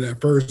doing it at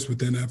first, but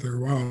then after a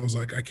while, I was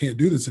like, I can't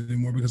do this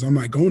anymore because I'm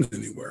not going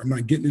anywhere. I'm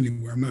not getting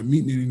anywhere. I'm not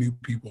meeting any new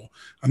people.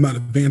 I'm not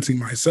advancing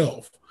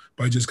myself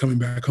by just coming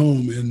back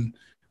home and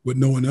with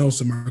no one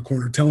else in my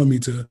corner telling me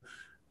to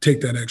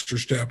take that extra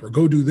step or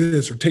go do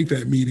this or take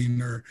that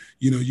meeting or,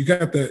 you know, you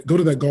got that, go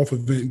to that golf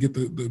event and get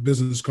the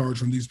business cards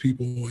from these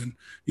people. And,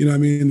 you know what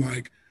I mean?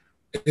 Like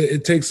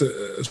it takes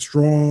a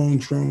strong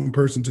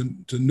person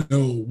to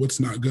know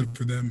what's not good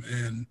for them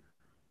and,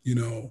 you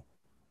know,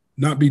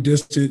 not be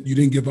distant. You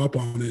didn't give up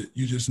on it.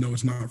 You just know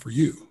it's not for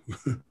you.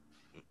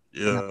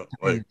 Yeah,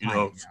 like, you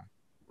know,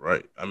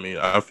 right. I mean,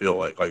 I feel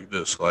like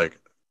this, like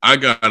I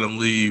got to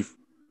leave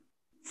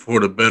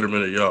for the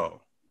betterment of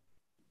y'all.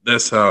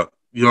 That's how,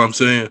 you know what I'm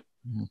saying?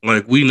 Mm-hmm.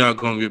 Like we not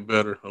going to get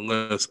better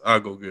unless I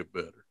go get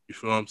better. You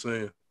feel what I'm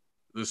saying?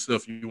 This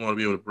stuff you want to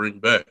be able to bring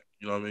back.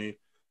 You know what I mean?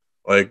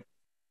 Like,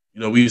 you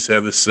know, we used to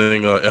have this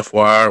thing,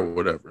 FYI or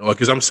whatever. Like,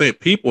 because I'm saying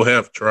people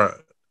have tried.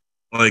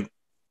 Like,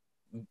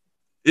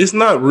 it's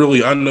not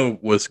really, I know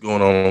what's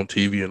going on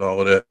TV and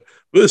all of that,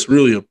 but it's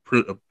really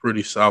a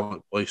pretty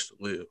solid place to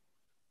live.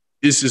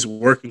 It's just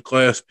working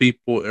class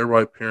people.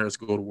 Everybody parents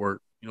go to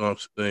work. You know what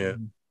I'm saying?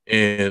 Mm-hmm.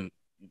 And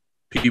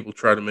people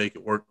try to make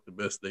it work the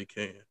best they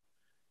can.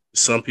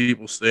 Some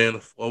people staying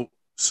afloat.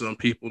 Some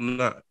people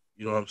not.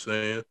 You know what I'm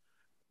saying?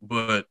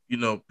 But, you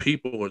know,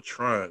 people are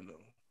trying,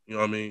 though. You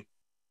know what I mean?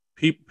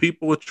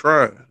 People are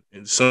trying,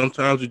 and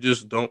sometimes it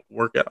just don't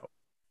work out.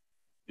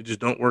 It just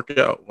don't work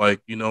out.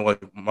 Like, you know,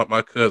 like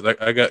my cousin,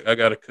 I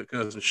got a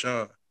cousin,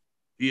 Sean.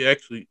 He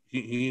actually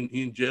he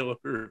in jail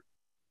up here.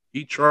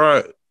 He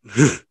tried.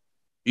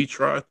 He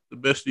tried the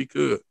best he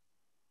could.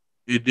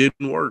 It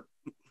didn't work.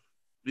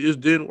 It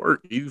just didn't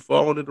work. You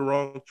fall into the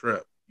wrong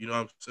trap. You know what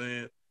I'm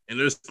saying? And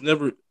there's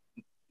never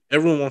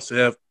everyone wants to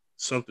have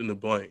something to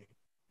blame.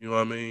 You know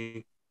what I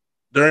mean?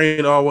 There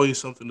ain't always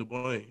something to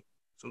blame.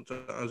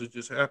 Sometimes it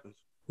just happens.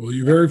 Well,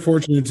 you're very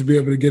fortunate to be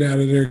able to get out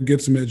of there,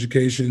 get some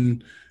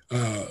education,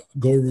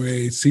 go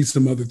away, see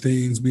some other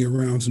things, be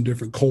around some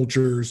different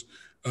cultures,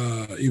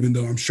 even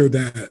though I'm sure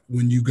that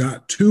when you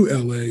got to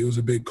LA, it was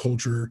a big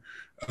culture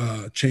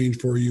change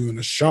for you and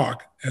a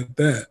shock at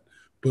that.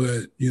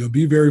 But, you know,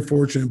 be very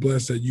fortunate and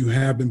blessed that you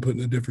have been put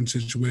in a different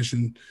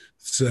situation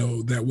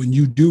so that when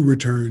you do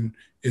return,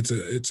 it's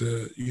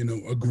a you know,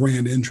 a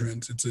grand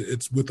entrance.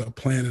 It's with a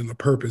plan and a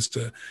purpose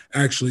to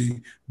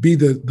actually be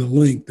the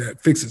link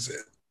that fixes it.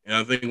 And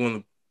I think one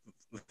of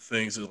the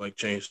things that like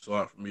changed a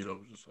lot for me though,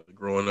 just like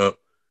growing up.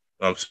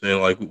 I'm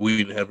saying like we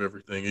didn't have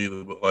everything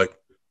either, but like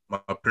my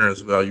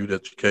parents valued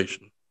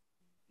education.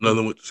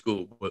 Nothing went to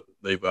school, but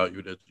they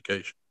valued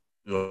education.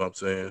 You know what I'm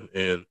saying?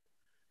 And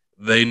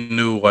they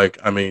knew, like,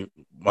 I mean,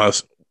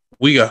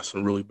 we got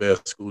some really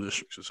bad school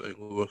districts in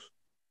St. Louis.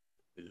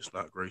 It's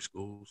not great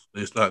schools.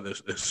 It's not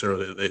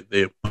necessarily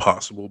they're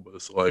impossible, but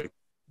it's like,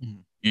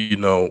 you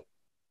know,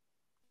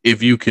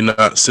 if you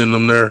cannot send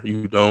them there,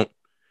 you don't.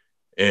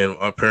 And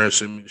my parents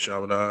sent me to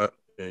Chaminade,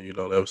 and you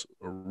know that was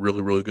a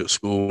really, really good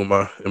school in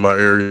my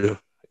area.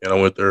 And I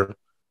went there,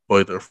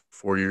 played there for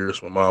 4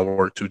 years. My mom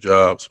worked 2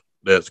 jobs.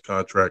 Dad's a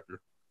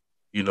contractor.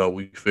 You know,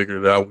 we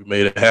figured it out. We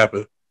made it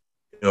happen.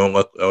 You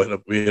know, I ended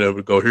up being able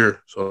to go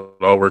here, so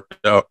it all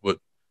worked out. But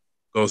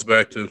goes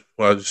back to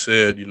what I just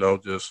said,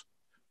 just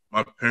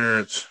my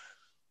parents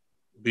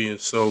being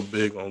so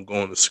big on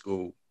going to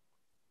school.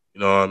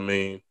 You know what I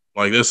mean?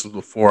 Like, this was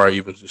before I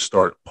even just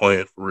started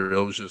playing for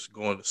real. It was just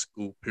going to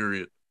school,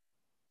 period,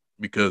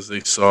 because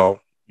they saw,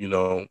 you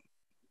know,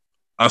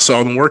 I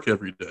saw them work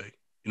every day.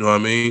 You know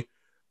what I mean?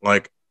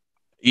 Like,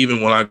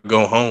 even when I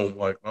go home,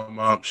 like, my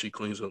mom, she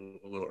cleans a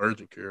little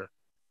urgent care.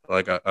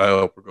 Like, I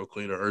help her go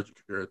clean her urgent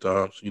care at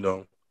times,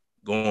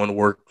 going to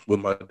work with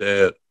my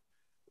dad.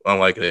 I'm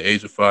like at the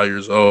age of 5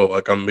 years old,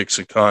 like I'm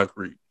mixing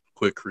concrete,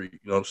 quickcrete, you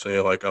know what I'm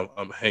saying? Like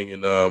I'm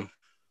hanging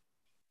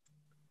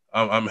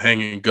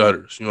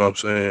gutters, you know what I'm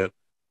saying?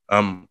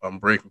 I'm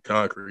breaking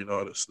concrete and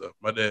all this stuff.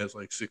 My dad's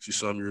like 60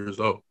 some years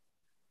old.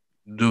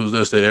 Dudes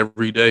does that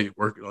every day,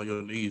 working on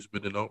your knees,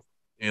 bending over.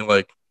 And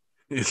like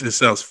it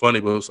sounds funny,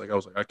 but it's like I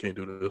was like, I can't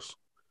do this.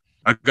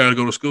 I gotta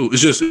go to school.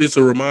 It's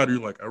a reminder,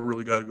 like I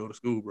really gotta go to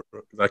school, bro,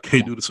 because I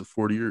can't do this for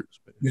 40 years,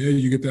 man. Yeah,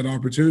 you get that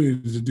opportunity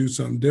to do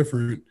something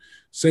different.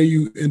 Say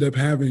you end up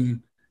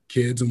having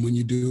kids, and when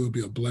you do, it'll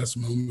be a blessed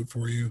moment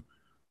for you.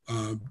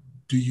 Uh,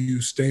 do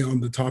you stay on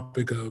the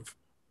topic of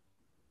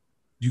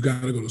you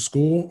got to go to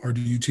school, or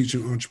do you teach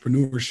them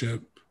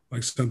entrepreneurship,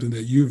 like something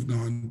that you've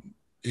gone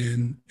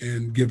in,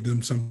 and give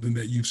them something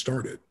that you've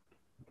started?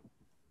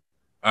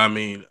 I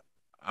mean,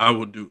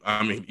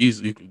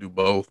 easily you can do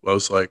both, but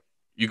it's like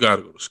you got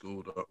to go to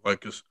school, though.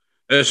 Like,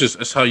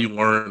 that's how you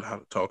learn how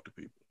to talk to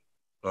people.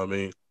 I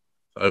mean,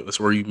 that's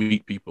where you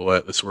meet people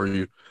at. That's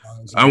where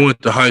I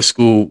went to high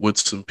school with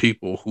some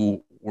people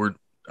who were,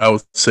 I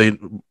would say,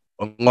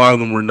 a lot of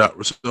them were not,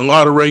 a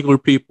lot of regular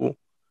people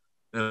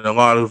and a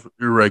lot of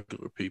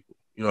irregular people,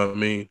 you know what I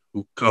mean,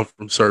 who come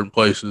from certain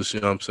places, you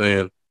know what I'm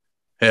saying,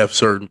 have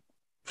certain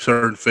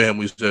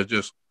families that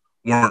just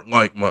weren't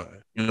like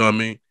mine, you know what I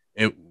mean?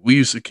 And we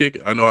used to kick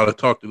it. I know how to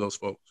talk to those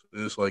folks.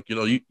 And it's like,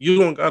 you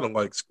don't gotta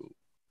like school.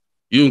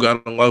 You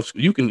don't gotta love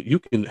school. You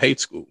can hate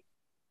school,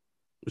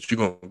 but you're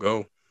gonna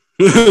go.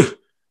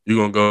 You're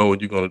gonna go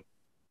and you're gonna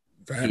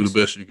do the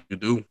best you can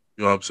do. You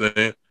know what I'm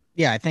saying?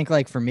 Yeah, I think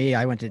like for me,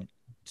 I went to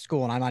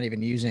school and I'm not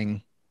even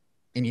using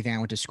anything I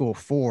went to school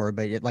for,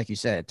 but like you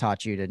said, it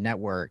taught you to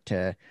network,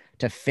 to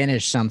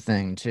finish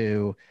something,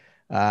 to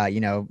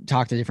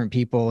talk to different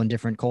people and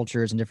different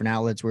cultures and different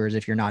outlets. Whereas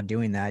if you're not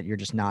doing that, you're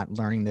just not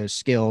learning those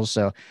skills.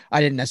 So I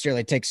didn't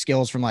necessarily take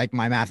skills from like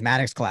my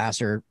mathematics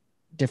class or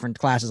different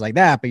classes like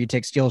that, but you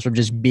take skills from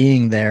just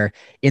being there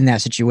in that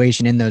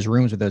situation, in those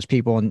rooms with those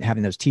people and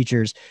having those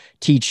teachers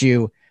teach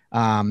you.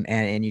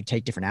 And you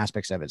take different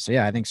aspects of it. So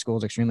yeah, I think school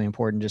is extremely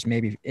important, just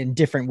maybe in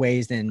different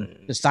ways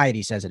than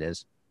society says it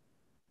is.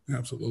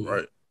 Absolutely.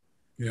 Right.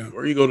 Yeah.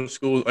 Where you go to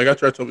school, like I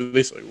try to tell people,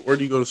 they say, where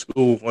do you go to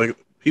school? Like,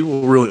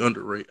 people really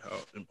underrate how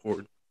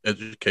important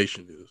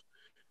education is.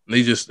 And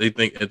they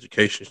think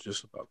education is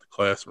just about the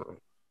classroom.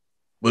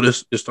 But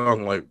it's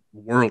talking like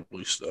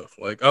worldly stuff.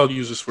 Like, I'll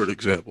use this for an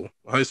example.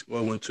 The high school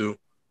I went to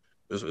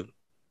is a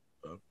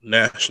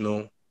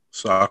national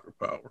soccer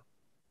power.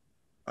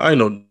 I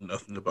know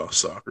nothing about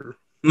soccer.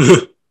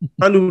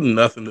 I knew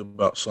nothing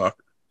about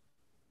soccer.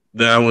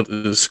 Then I went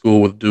to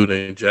school with a dude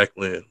named Jack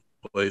Lynn,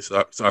 plays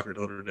soccer at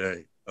Notre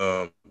Dame.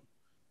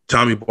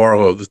 Tommy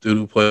Barlow, this dude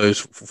who plays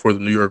for the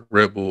New York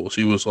Red Bulls,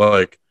 he was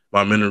like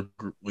my mentor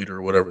group leader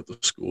or whatever at the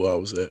school I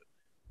was at.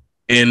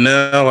 And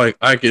now, like,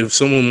 if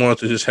someone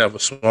wants to just have a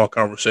small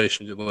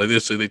conversation, like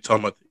this, they talk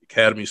about the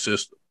academy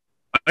system,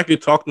 I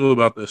could talk to them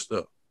about this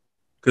stuff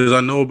because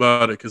I know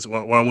about it. Because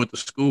when I went to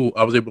school,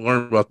 I was able to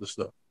learn about this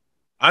stuff.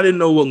 I didn't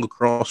know what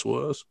lacrosse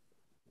was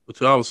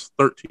until I was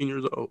 13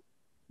 years old.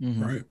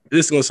 Mm-hmm. Right.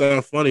 This is gonna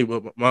sound funny,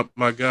 but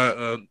my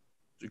guy,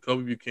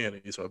 Jacoby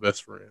Buchanan, he's my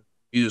best friend.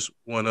 He just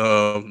won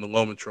the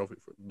Loman Trophy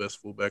for the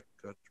best fullback in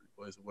the country. He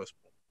plays at West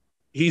Point.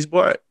 He's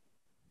black.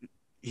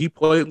 He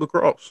played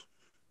lacrosse.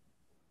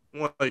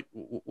 I'm like,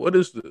 what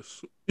is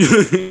this?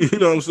 You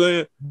know what I'm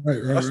saying?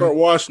 Right. I started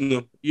watching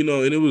them,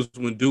 and it was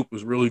when Duke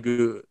was really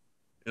good.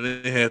 And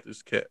then they had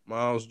this cat,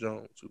 Miles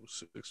Jones, who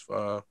was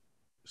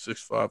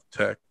 6'5",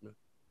 tackman.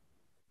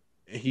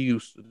 And he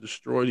used to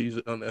destroy these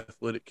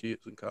unathletic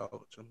kids in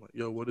college. I'm like,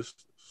 yo, what is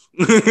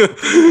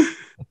this?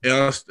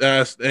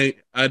 And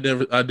I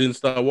didn't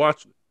stop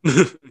watching.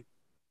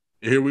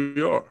 Here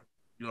we are.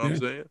 You know what I'm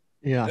saying?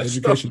 Yeah.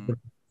 Education.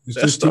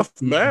 That stuff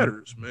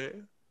matters,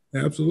 man.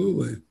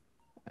 Absolutely.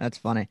 That's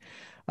funny.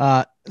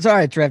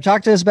 Sorry, Trev,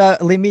 talk to us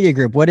about Elite Media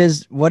Group. What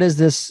is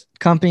this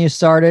company you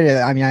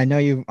started? I mean, I know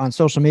you on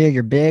social media,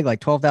 you're big, like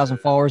 12,000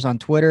 followers on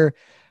Twitter.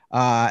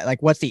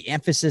 Like, what's the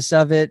emphasis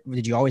of it?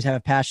 Did you always have a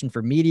passion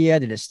for media?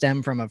 Did it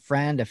stem from a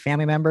friend, a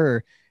family member,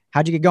 or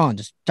how'd you get going?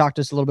 Just talk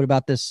to us a little bit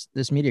about this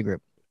media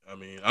group. I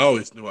mean, I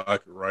always knew I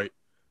could write.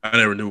 I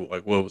never knew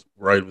like what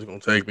writing was going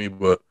to take me,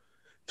 but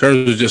in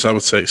terms of just, I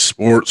would say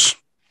sports,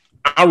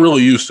 I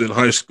really used to in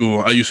high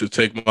school. I used to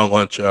take my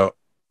lunch out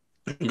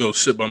and go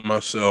sit by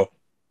myself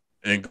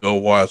and go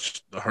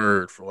watch the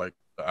Herd for like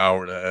an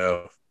hour and a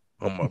half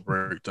on my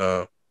break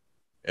time.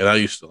 And I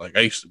used to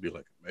be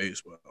like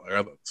amazed by it. Like,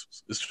 I thought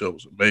this show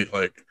was amazing.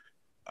 Like,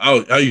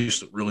 I used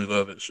to really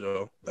love that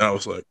show. And I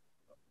was like,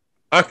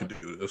 I can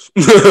do this.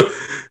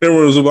 I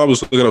was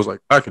looking, I was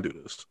like, I can do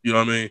this. You know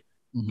what I mean?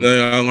 Mm-hmm.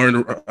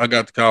 Then I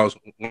got to college,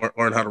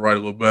 learned how to write a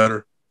little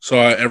better.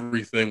 Saw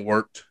everything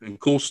worked. And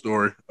cool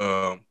story.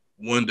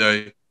 One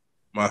day,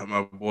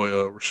 my boy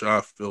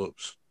Rashad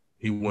Phillips,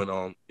 he went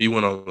on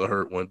the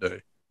hurt one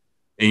day,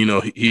 and you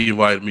know he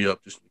invited me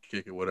up just to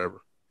kick it,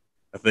 whatever.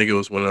 I think it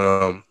was when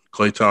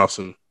Klay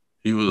Thompson,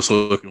 he was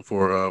looking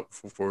for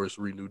his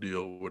renew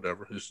deal or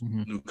whatever, his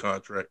new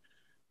contract,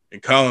 and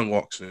Colin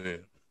walks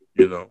in,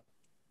 you know,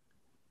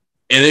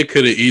 and it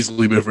could have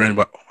easily been for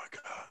anybody. Oh my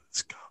God,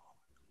 it's Colin.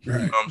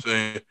 Right. You know what I'm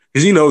saying?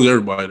 Because he knows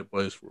everybody that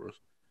plays for us.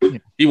 Yeah.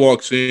 He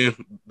walks in,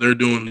 they're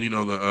doing, you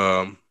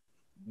know,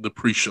 the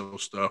pre-show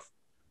stuff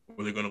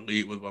where they're going to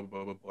lead with blah,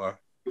 blah, blah, blah.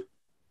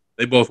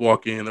 They both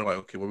walk in, they're like,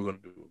 okay, what are we going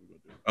to do?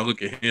 I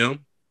look at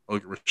him, I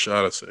look at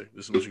Rashad, I say,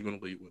 this is what you're going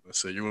to lead with. I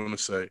say, you're going to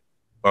say,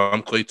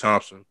 I'm Klay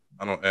Thompson.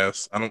 I don't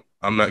ask for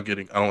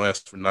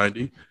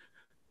 90,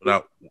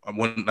 not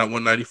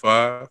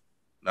 195,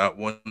 not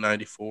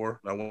 194,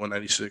 not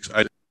 196.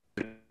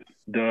 It's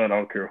done. I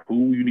don't care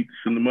who you need to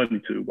send the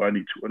money to, but I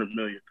need $200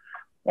 million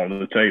on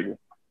the table.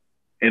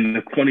 And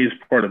the funniest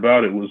part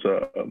about it was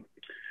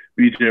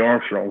B.J.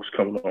 Armstrong was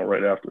coming on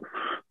right after.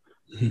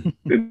 And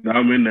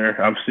I'm in there.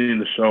 I'm seeing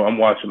the show. I'm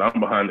watching. I'm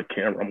behind the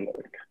camera. I'm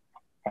like,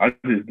 I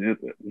just did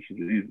that. This is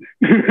easy.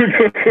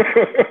 That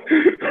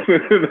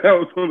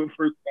was one of the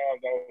first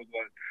times I was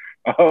like,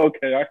 oh,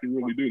 okay, I can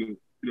really do this.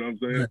 You know what I'm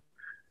saying?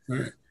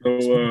 Right.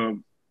 So,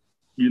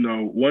 you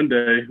know, one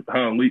day,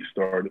 how Elite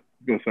started,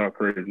 it's going to sound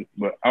crazy,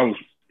 but I was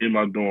in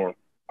my dorm.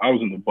 I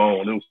was in the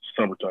Bone. It was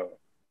summertime.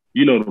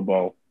 You know the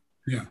Bone.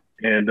 Yeah.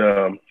 And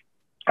I'm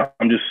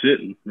just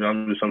sitting. You know,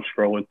 I'm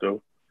scrolling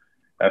through.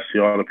 I see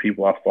all the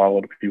people I follow,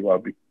 the people I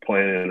be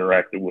playing and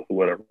interacting with or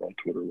whatever on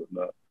Twitter and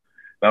whatnot.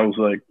 And I was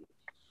like,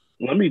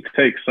 let me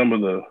take some of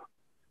the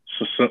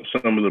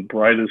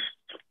brightest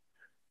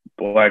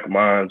black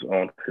minds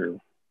on here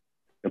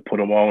and put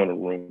them all in a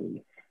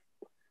room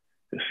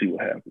and see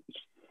what happens.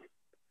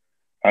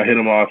 I hit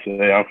them all and say,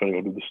 hey, I'm going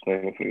to go do this thing.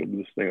 I'm going to go do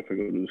this thing. I'm going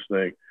to go do this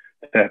thing.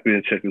 Tap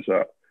in, check this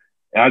out.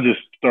 And I just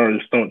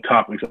started throwing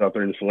topics out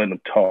there and just letting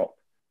them talk.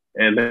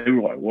 And they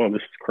were like, whoa,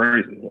 this is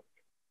crazy.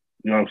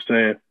 You know what I'm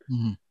saying?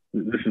 Mm-hmm.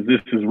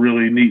 This is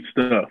really neat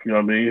stuff. You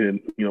know what I mean? And,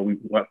 you know, we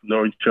want to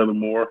know each other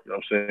more. You know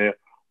what I'm saying?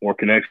 More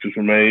connections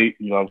were made.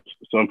 You know,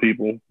 some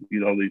people, you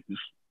know, they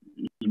just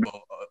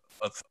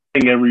a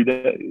thing every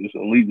day. It's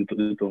elite.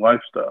 It's a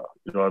lifestyle.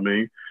 You know what I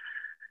mean?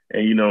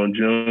 And, you know, in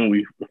June,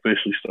 we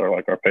officially start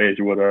like our page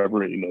or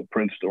whatever, and, you know,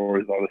 print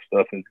stories, all this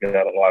stuff, and it's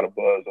got a lot of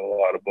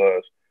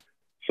buzz.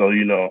 So,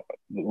 you know,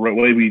 the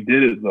way we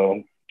did it,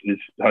 though, is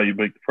how you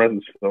make the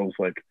presence. So it's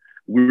like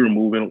we were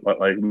moving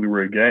like we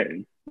were a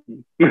gang.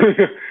 You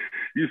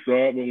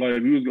saw it, but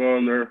like we was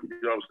going there,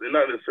 you know what I'm saying?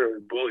 Not necessarily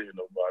bullying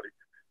nobody,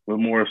 but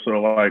more so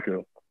like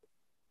a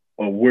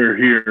we're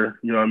here,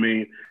 you know what I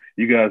mean?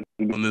 You guys have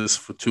been doing this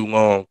for too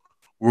long.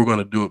 We're going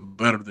to do it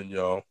better than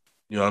y'all.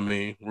 You know what I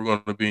mean? We're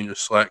going to be in your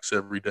Slacks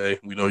every day.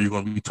 We know you're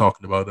going to be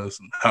talking about us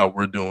and how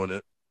we're doing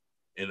it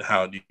and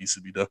how it needs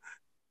to be done.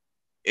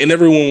 And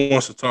everyone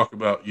wants to talk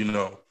about, you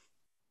know,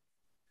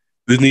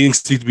 this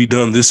needs to be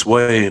done this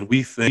way. And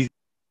we think,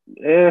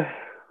 you know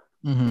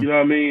what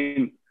I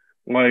mean?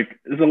 Like,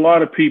 there's a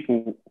lot of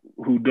people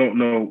who don't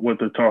know what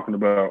they're talking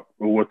about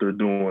or what they're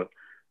doing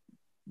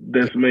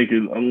that's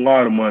making a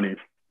lot of money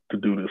to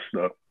do this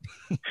stuff.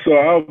 So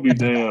I'll be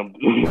damned.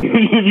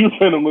 You're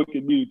going to look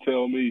at me and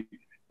tell me,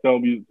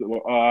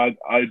 well, I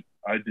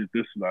did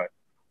this night.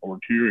 I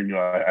worked here, and, you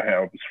know, I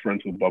have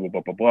friends with blah, blah,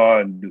 blah, blah, blah.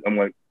 And I'm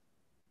like,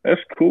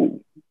 that's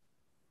cool.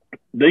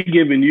 They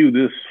giving you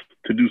this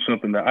to do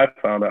something that I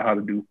found out how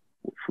to do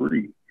for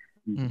free.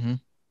 Mm-hmm.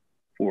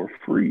 For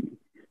free.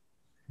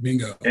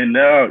 Bingo. And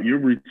now you're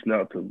reaching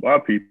out to my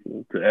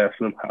people to ask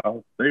them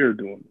how they are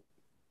doing it.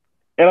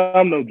 And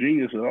I'm no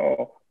genius at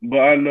all, but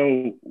I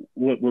know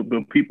what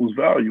the people's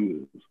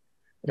value is.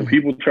 And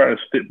people try to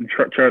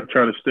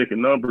stick a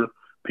number,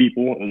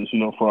 people, and, you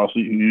know,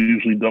 Frostee, who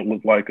usually don't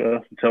look like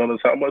us, telling us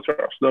how much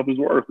our stuff is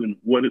worth and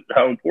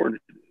how important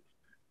it is.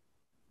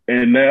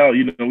 And now,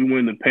 you know, we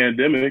went in the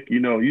pandemic, you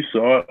know, you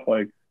saw it,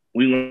 like,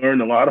 we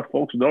learned a lot of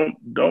folks don't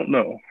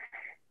know.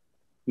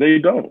 They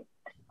don't.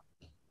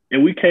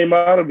 And we came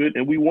out of it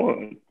and we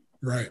won.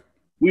 Right.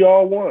 We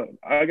all won.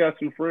 I got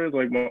some friends,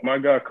 like my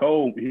guy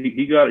Cole,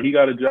 he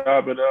got a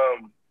job at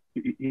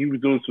he was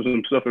doing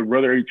some stuff at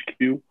Brother HQ.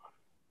 You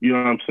know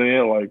what I'm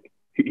saying? Like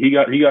he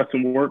got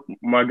some work.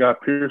 My guy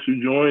Pierce,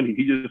 who joined,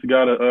 he just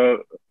got a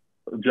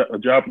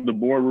job in the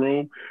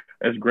boardroom.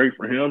 That's great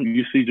for him.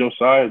 You see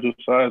Josiah's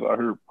out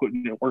here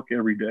putting in work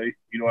every day.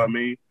 You know what I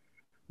mean?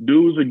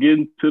 Dudes are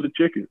getting to the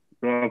chicken.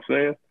 You know what I'm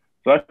saying?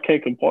 So I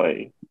can't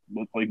complain.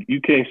 But like,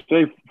 you can't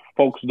say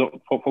folks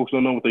don't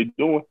know what they're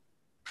doing.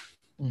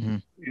 Mm-hmm.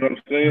 You know what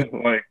I'm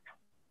saying? Like,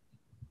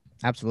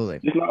 absolutely,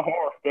 it's not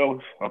hard,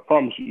 fellas. I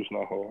promise you, it's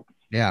not hard.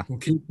 Yeah. Well,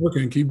 keep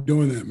working, keep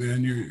doing that,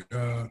 man.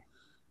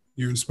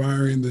 You're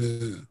inspiring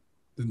the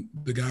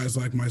guys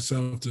like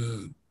myself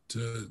to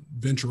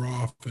venture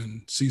off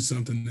and see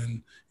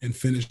something and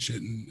finish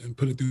it and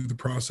put it through the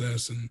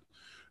process. And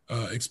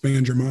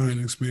expand your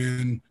mind,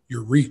 expand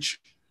your reach.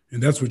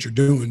 And that's what you're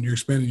doing. You're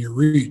expanding your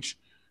reach.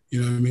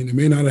 You know what I mean? It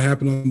may not have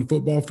happened on the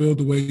football field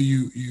the way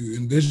you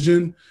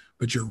envision,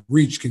 but your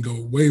reach can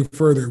go way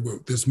further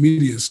with this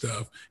media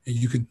stuff. And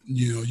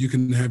you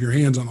can have your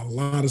hands on a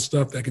lot of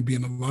stuff that can be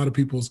in a lot of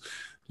people's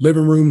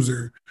living rooms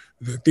or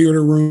the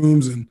theater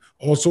rooms and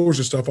all sorts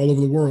of stuff all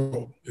over the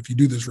world if you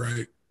do this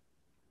right.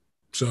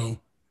 So,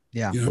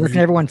 yeah. You know Where can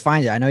everyone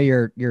find you? I know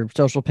your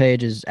social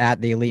page is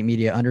at the Elite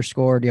Media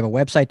 _. Do you have a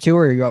website too,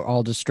 or are you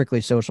all just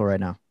strictly social right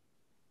now?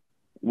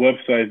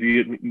 Website's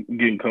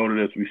getting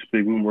coded as we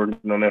speak. We've been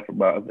working on that for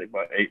about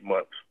 8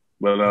 months.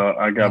 But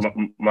I got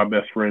my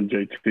best friend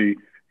JT.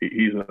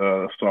 He's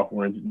a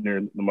software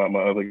engineer. My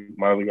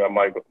other guy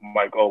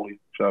Mike Oley.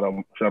 Shout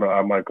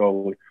out Mike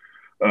Oley.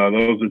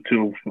 Those are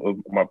two of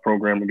my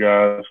programming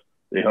guys.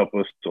 They help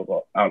us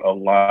out a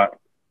lot.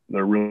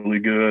 They're really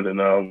good,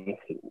 and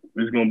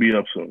it's gonna be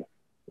up soon.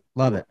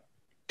 Love it.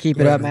 Keep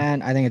it up,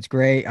 man. I think it's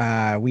great.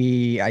 I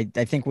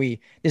think this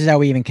is how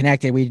we even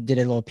connected. We did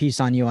a little piece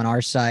on you on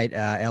our site,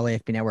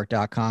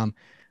 LAFBnetwork.com.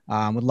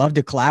 Would love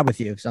to collab with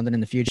you. Something in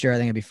the future. I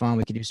think it'd be fun.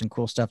 We could do some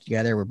cool stuff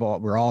together.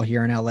 We're all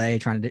here in LA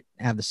trying to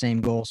have the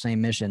same goal,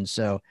 same mission.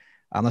 So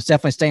let's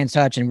definitely stay in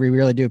touch, and we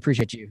really do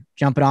appreciate you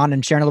jumping on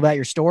and sharing a little about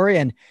your story.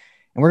 And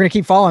we're gonna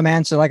keep following,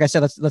 man. So like I said,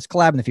 let's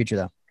collab in the future,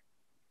 though.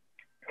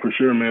 For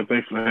sure, man.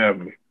 Thanks for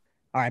having me.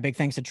 All right, big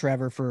thanks to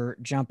Trevor for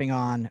jumping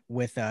on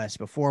with us.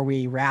 Before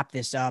we wrap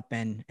this up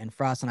and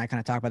Frost and I kind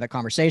of talk about that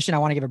conversation, I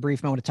want to give a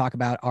brief moment to talk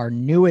about our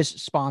newest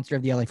sponsor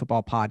of the LA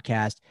Football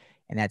Podcast,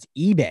 and that's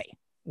eBay.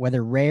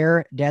 Whether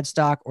rare, dead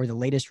stock, or the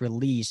latest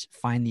release,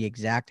 find the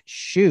exact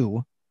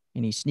shoe,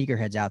 any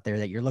sneakerheads out there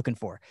that you're looking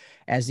for.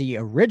 As the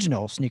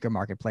original sneaker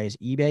marketplace,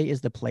 eBay is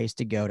the place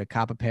to go to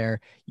cop a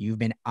pair you've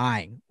been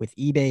eyeing. With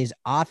eBay's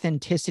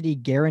authenticity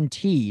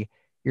guarantee,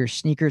 your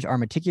sneakers are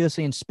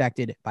meticulously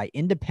inspected by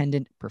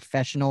independent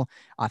professional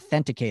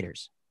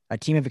authenticators. A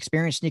team of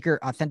experienced sneaker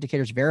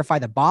authenticators verify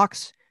the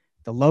box,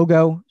 the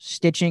logo,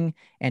 stitching,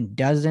 and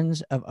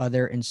dozens of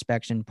other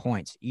inspection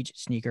points. Each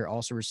sneaker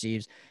also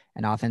receives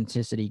an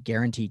authenticity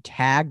guarantee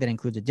tag that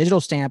includes a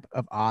digital stamp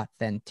of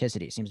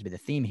authenticity. It seems to be the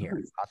theme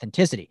here,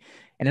 authenticity.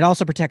 And it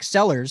also protects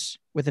sellers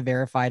with a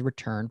verified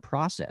return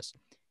process.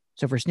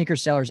 So for sneaker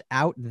sellers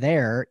out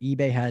there,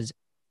 eBay has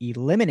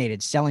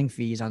eliminated selling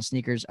fees on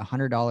sneakers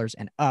 $100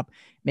 and up,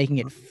 making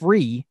it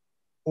free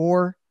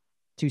or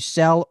to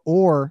sell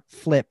or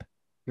flip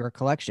your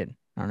collection.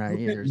 I don't know.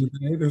 Okay.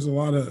 There's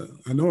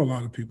I know a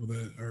lot of people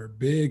that are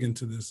big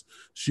into this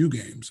shoe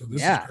game. So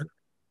this is great.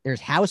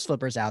 There's house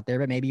flippers out there,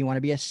 but maybe you want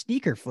to be a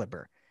sneaker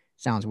flipper.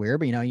 Sounds weird,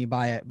 but you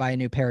buy a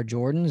new pair of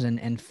Jordans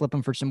and flip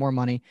them for some more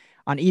money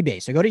on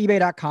eBay. So go to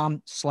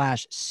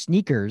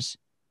ebay.com/sneakers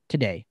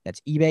today.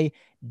 That's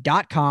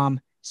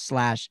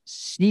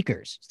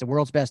ebay.com/sneakers. It's the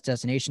world's best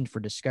destination for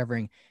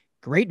discovering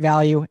great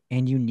value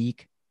and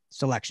unique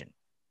selection.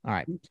 All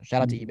right. So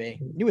shout out to eBay,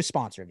 newest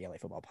sponsor of the LA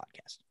Football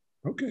Podcast.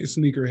 Okay,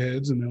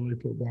 sneakerheads and LA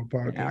Football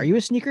Podcast. Are you a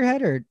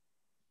sneakerhead or?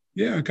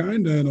 Yeah,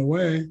 kind of in a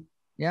way.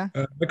 Yeah.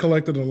 I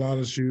collected a lot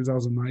of shoes. I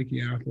was a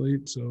Nike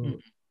athlete, so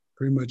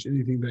pretty much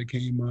anything that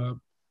came up,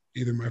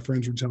 either my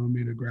friends were telling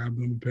me to grab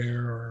them a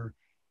pair or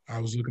I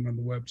was looking on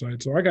the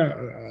website. So I got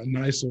a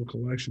nice little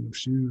collection of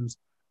shoes.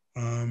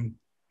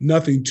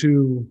 Nothing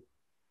too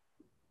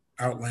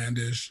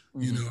outlandish.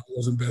 I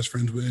wasn't best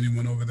friends with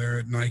anyone over there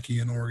at Nike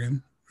in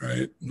Oregon,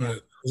 right? But I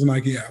was a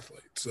Nike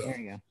athlete. So there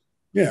you go.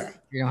 Yeah.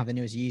 You don't have the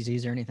newest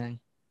Yeezys or anything?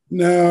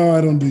 No,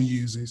 I don't do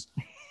Yeezys.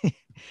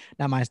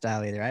 Not my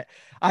style either.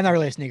 I'm not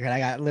really a sneakerhead. I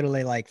got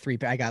literally three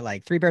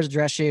pairs of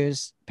dress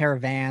shoes, pair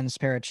of Vans,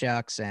 pair of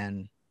Chucks,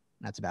 and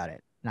that's about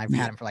it. And I've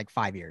had them for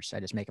 5 years. I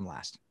just make them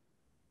last.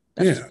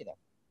 That's just me, though.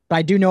 But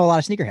I do know a lot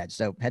of sneakerheads.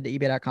 So head to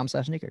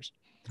ebay.com/sneakers.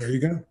 There you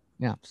go.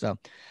 Yeah. So,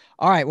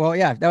 all right. Well,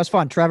 yeah, that was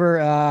fun.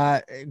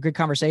 Trevor, good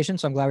conversation.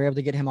 So I'm glad we were able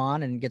to get him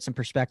on and get some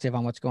perspective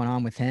on what's going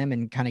on with him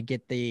and kind of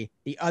get the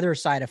other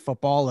side of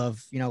football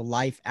of,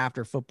 life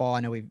after football.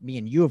 I know me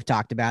and you have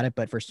talked about it,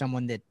 but for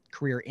someone that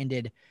career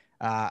ended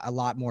a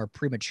lot more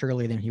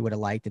prematurely than he would have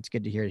liked, it's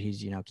good to hear that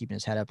he's, keeping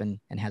his head up and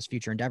has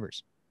future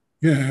endeavors.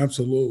 Yeah,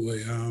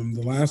 absolutely.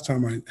 The last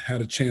time I had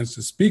a chance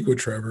to speak with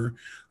Trevor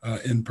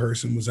in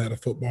person was at a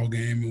football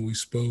game, and we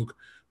spoke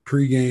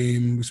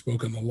pregame. We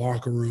spoke in the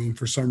locker room.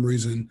 For some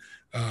reason,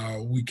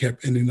 we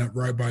kept ending up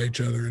right by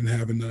each other and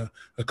having a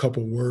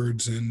couple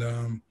words.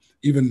 And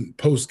even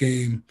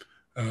post-game,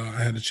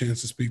 I had a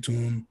chance to speak to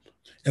him.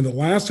 And the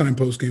last time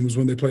post-game was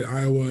when they played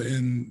Iowa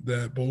in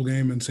that bowl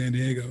game in San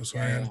Diego. So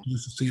I had a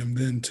chance to see him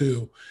then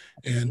too.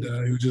 And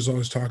he was just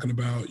always talking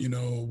about,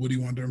 what he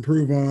wanted to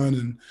improve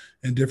on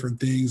and different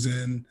things.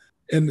 And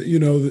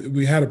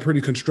we had a pretty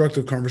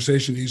constructive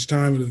conversation each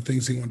time of the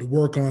things he wanted to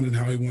work on and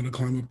how he wanted to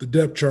climb up the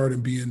depth chart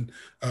and be in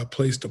a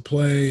place to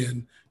play.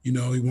 And, he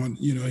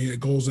had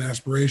goals and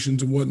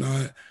aspirations and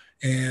whatnot.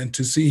 And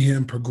to see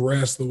him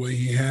progress the way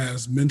he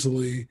has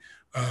mentally,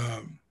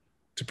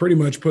 to pretty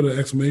much put an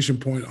exclamation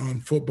point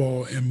on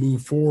football and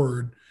move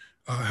forward,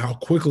 how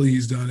quickly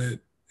he's done it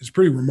is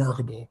pretty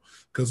remarkable,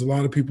 because a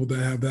lot of people that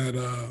have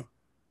that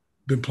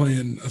been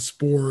playing a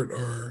sport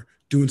or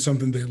doing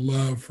something they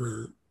love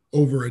for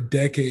over a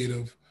decade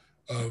of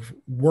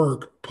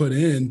work put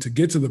in to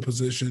get to the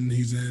position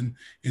he's in,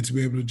 and to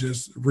be able to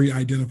just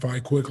re-identify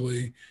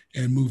quickly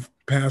and move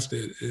past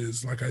it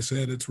is, like I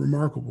said, it's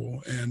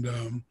remarkable.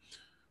 And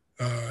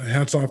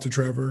hats off to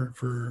Trevor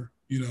for,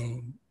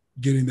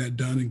 getting that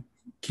done and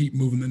keep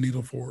moving the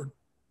needle forward.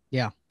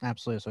 Yeah,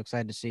 absolutely. So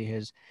excited to see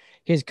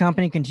his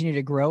company continue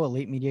to grow,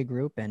 Elite Media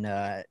Group. And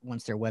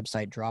once their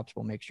website drops,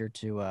 we'll make sure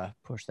to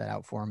push that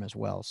out for him as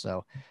well.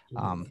 So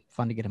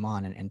fun to get him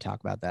on and talk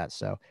about that.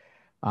 So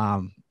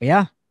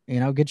yeah,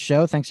 good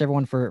show. Thanks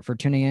everyone for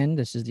tuning in.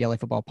 This is the LA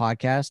Football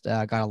Podcast.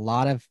 Got a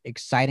lot of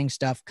exciting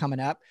stuff coming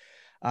up.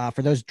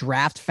 For those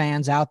draft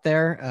fans out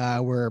there,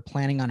 we're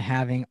planning on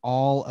having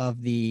all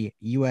of the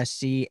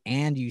USC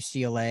and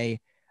UCLA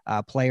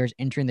players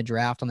entering the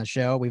draft on the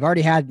show. We've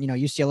already had,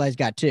 UCLA's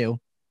got two,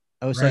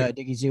 Osa Right.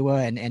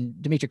 Odighizuwa and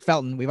Demetric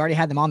Felton. We've already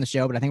had them on the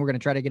show, but I think we're going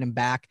to try to get him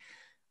back.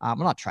 We'll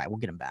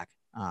get him back.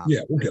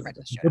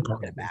 We'll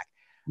get him back.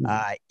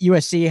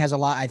 USC has a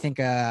lot, I think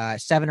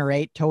 7 or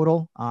 8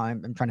 total.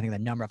 I'm trying to think of the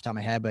number off the top of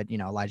my head, but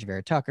Elijah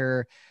Vera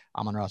Tucker,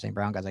 Amon-Ra St.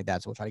 Brown, guys like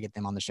that. So we'll try to get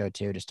them on the show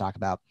too, just talk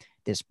about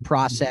this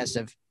process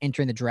of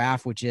entering the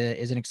draft, which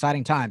is an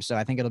exciting time. So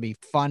I think it'll be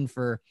fun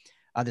for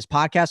this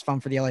podcast, fun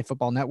for the LA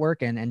Football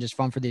Network, and just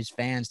fun for these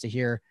fans to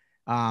hear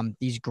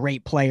these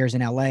great players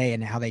in LA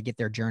and how they get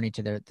their journey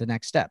to the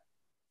next step.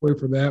 Wait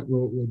for that.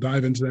 We'll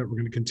dive into that. We're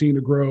going to continue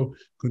to grow,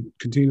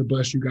 continue to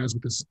bless you guys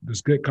with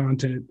this good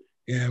content.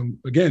 And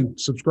again,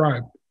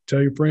 subscribe.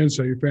 Tell your friends,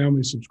 tell your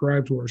family,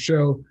 subscribe to our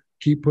show.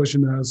 Keep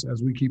pushing us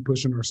as we keep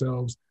pushing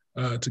ourselves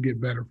to get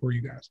better for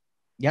you guys.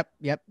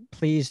 Yep.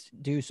 Please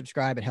do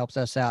subscribe. It helps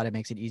us out. It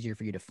makes it easier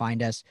for you to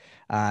find us.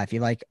 If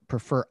you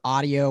prefer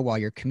audio while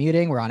you're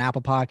commuting, we're on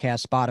Apple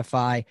Podcasts,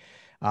 Spotify,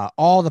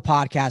 all the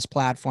podcast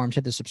platforms.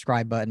 Hit the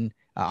subscribe button,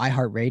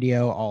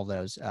 iHeartRadio, all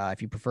those.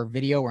 If you prefer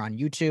video, we're on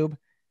YouTube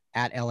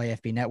at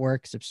LAFB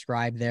Network.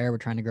 Subscribe there. We're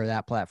trying to grow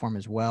that platform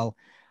as well.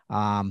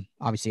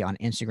 Obviously on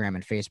Instagram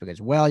and Facebook as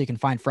well. You can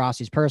find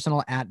Frostee's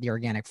personal at The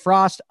Organic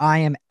Frost. I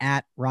am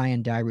at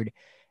Ryan Dyrud,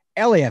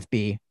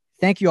 LAFB.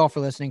 Thank you all for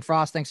listening.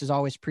 Frost, thanks as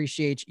always.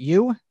 Appreciate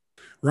you.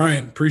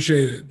 Ryan,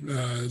 appreciate it.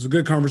 It was a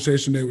good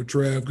conversation today with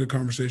Trev, good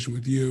conversation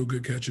with you,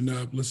 good catching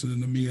up, listening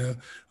to Mia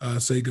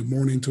say good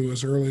morning to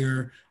us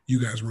earlier.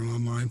 You guys weren't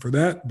online for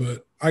that,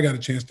 but I got a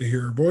chance to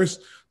hear her voice.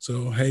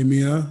 So, hey,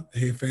 Mia,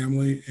 hey,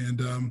 family,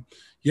 and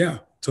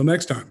till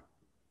next time.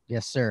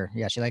 Yes, sir.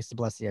 Yeah, she likes to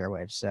bless the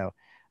airwaves. So,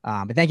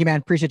 but thank you, man.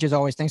 Appreciate you as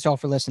always. Thanks all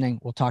for listening.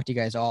 We'll talk to you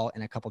guys all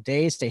in a couple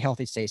days. Stay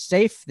healthy, stay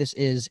safe. This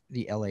is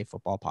the LA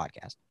Football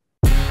Podcast.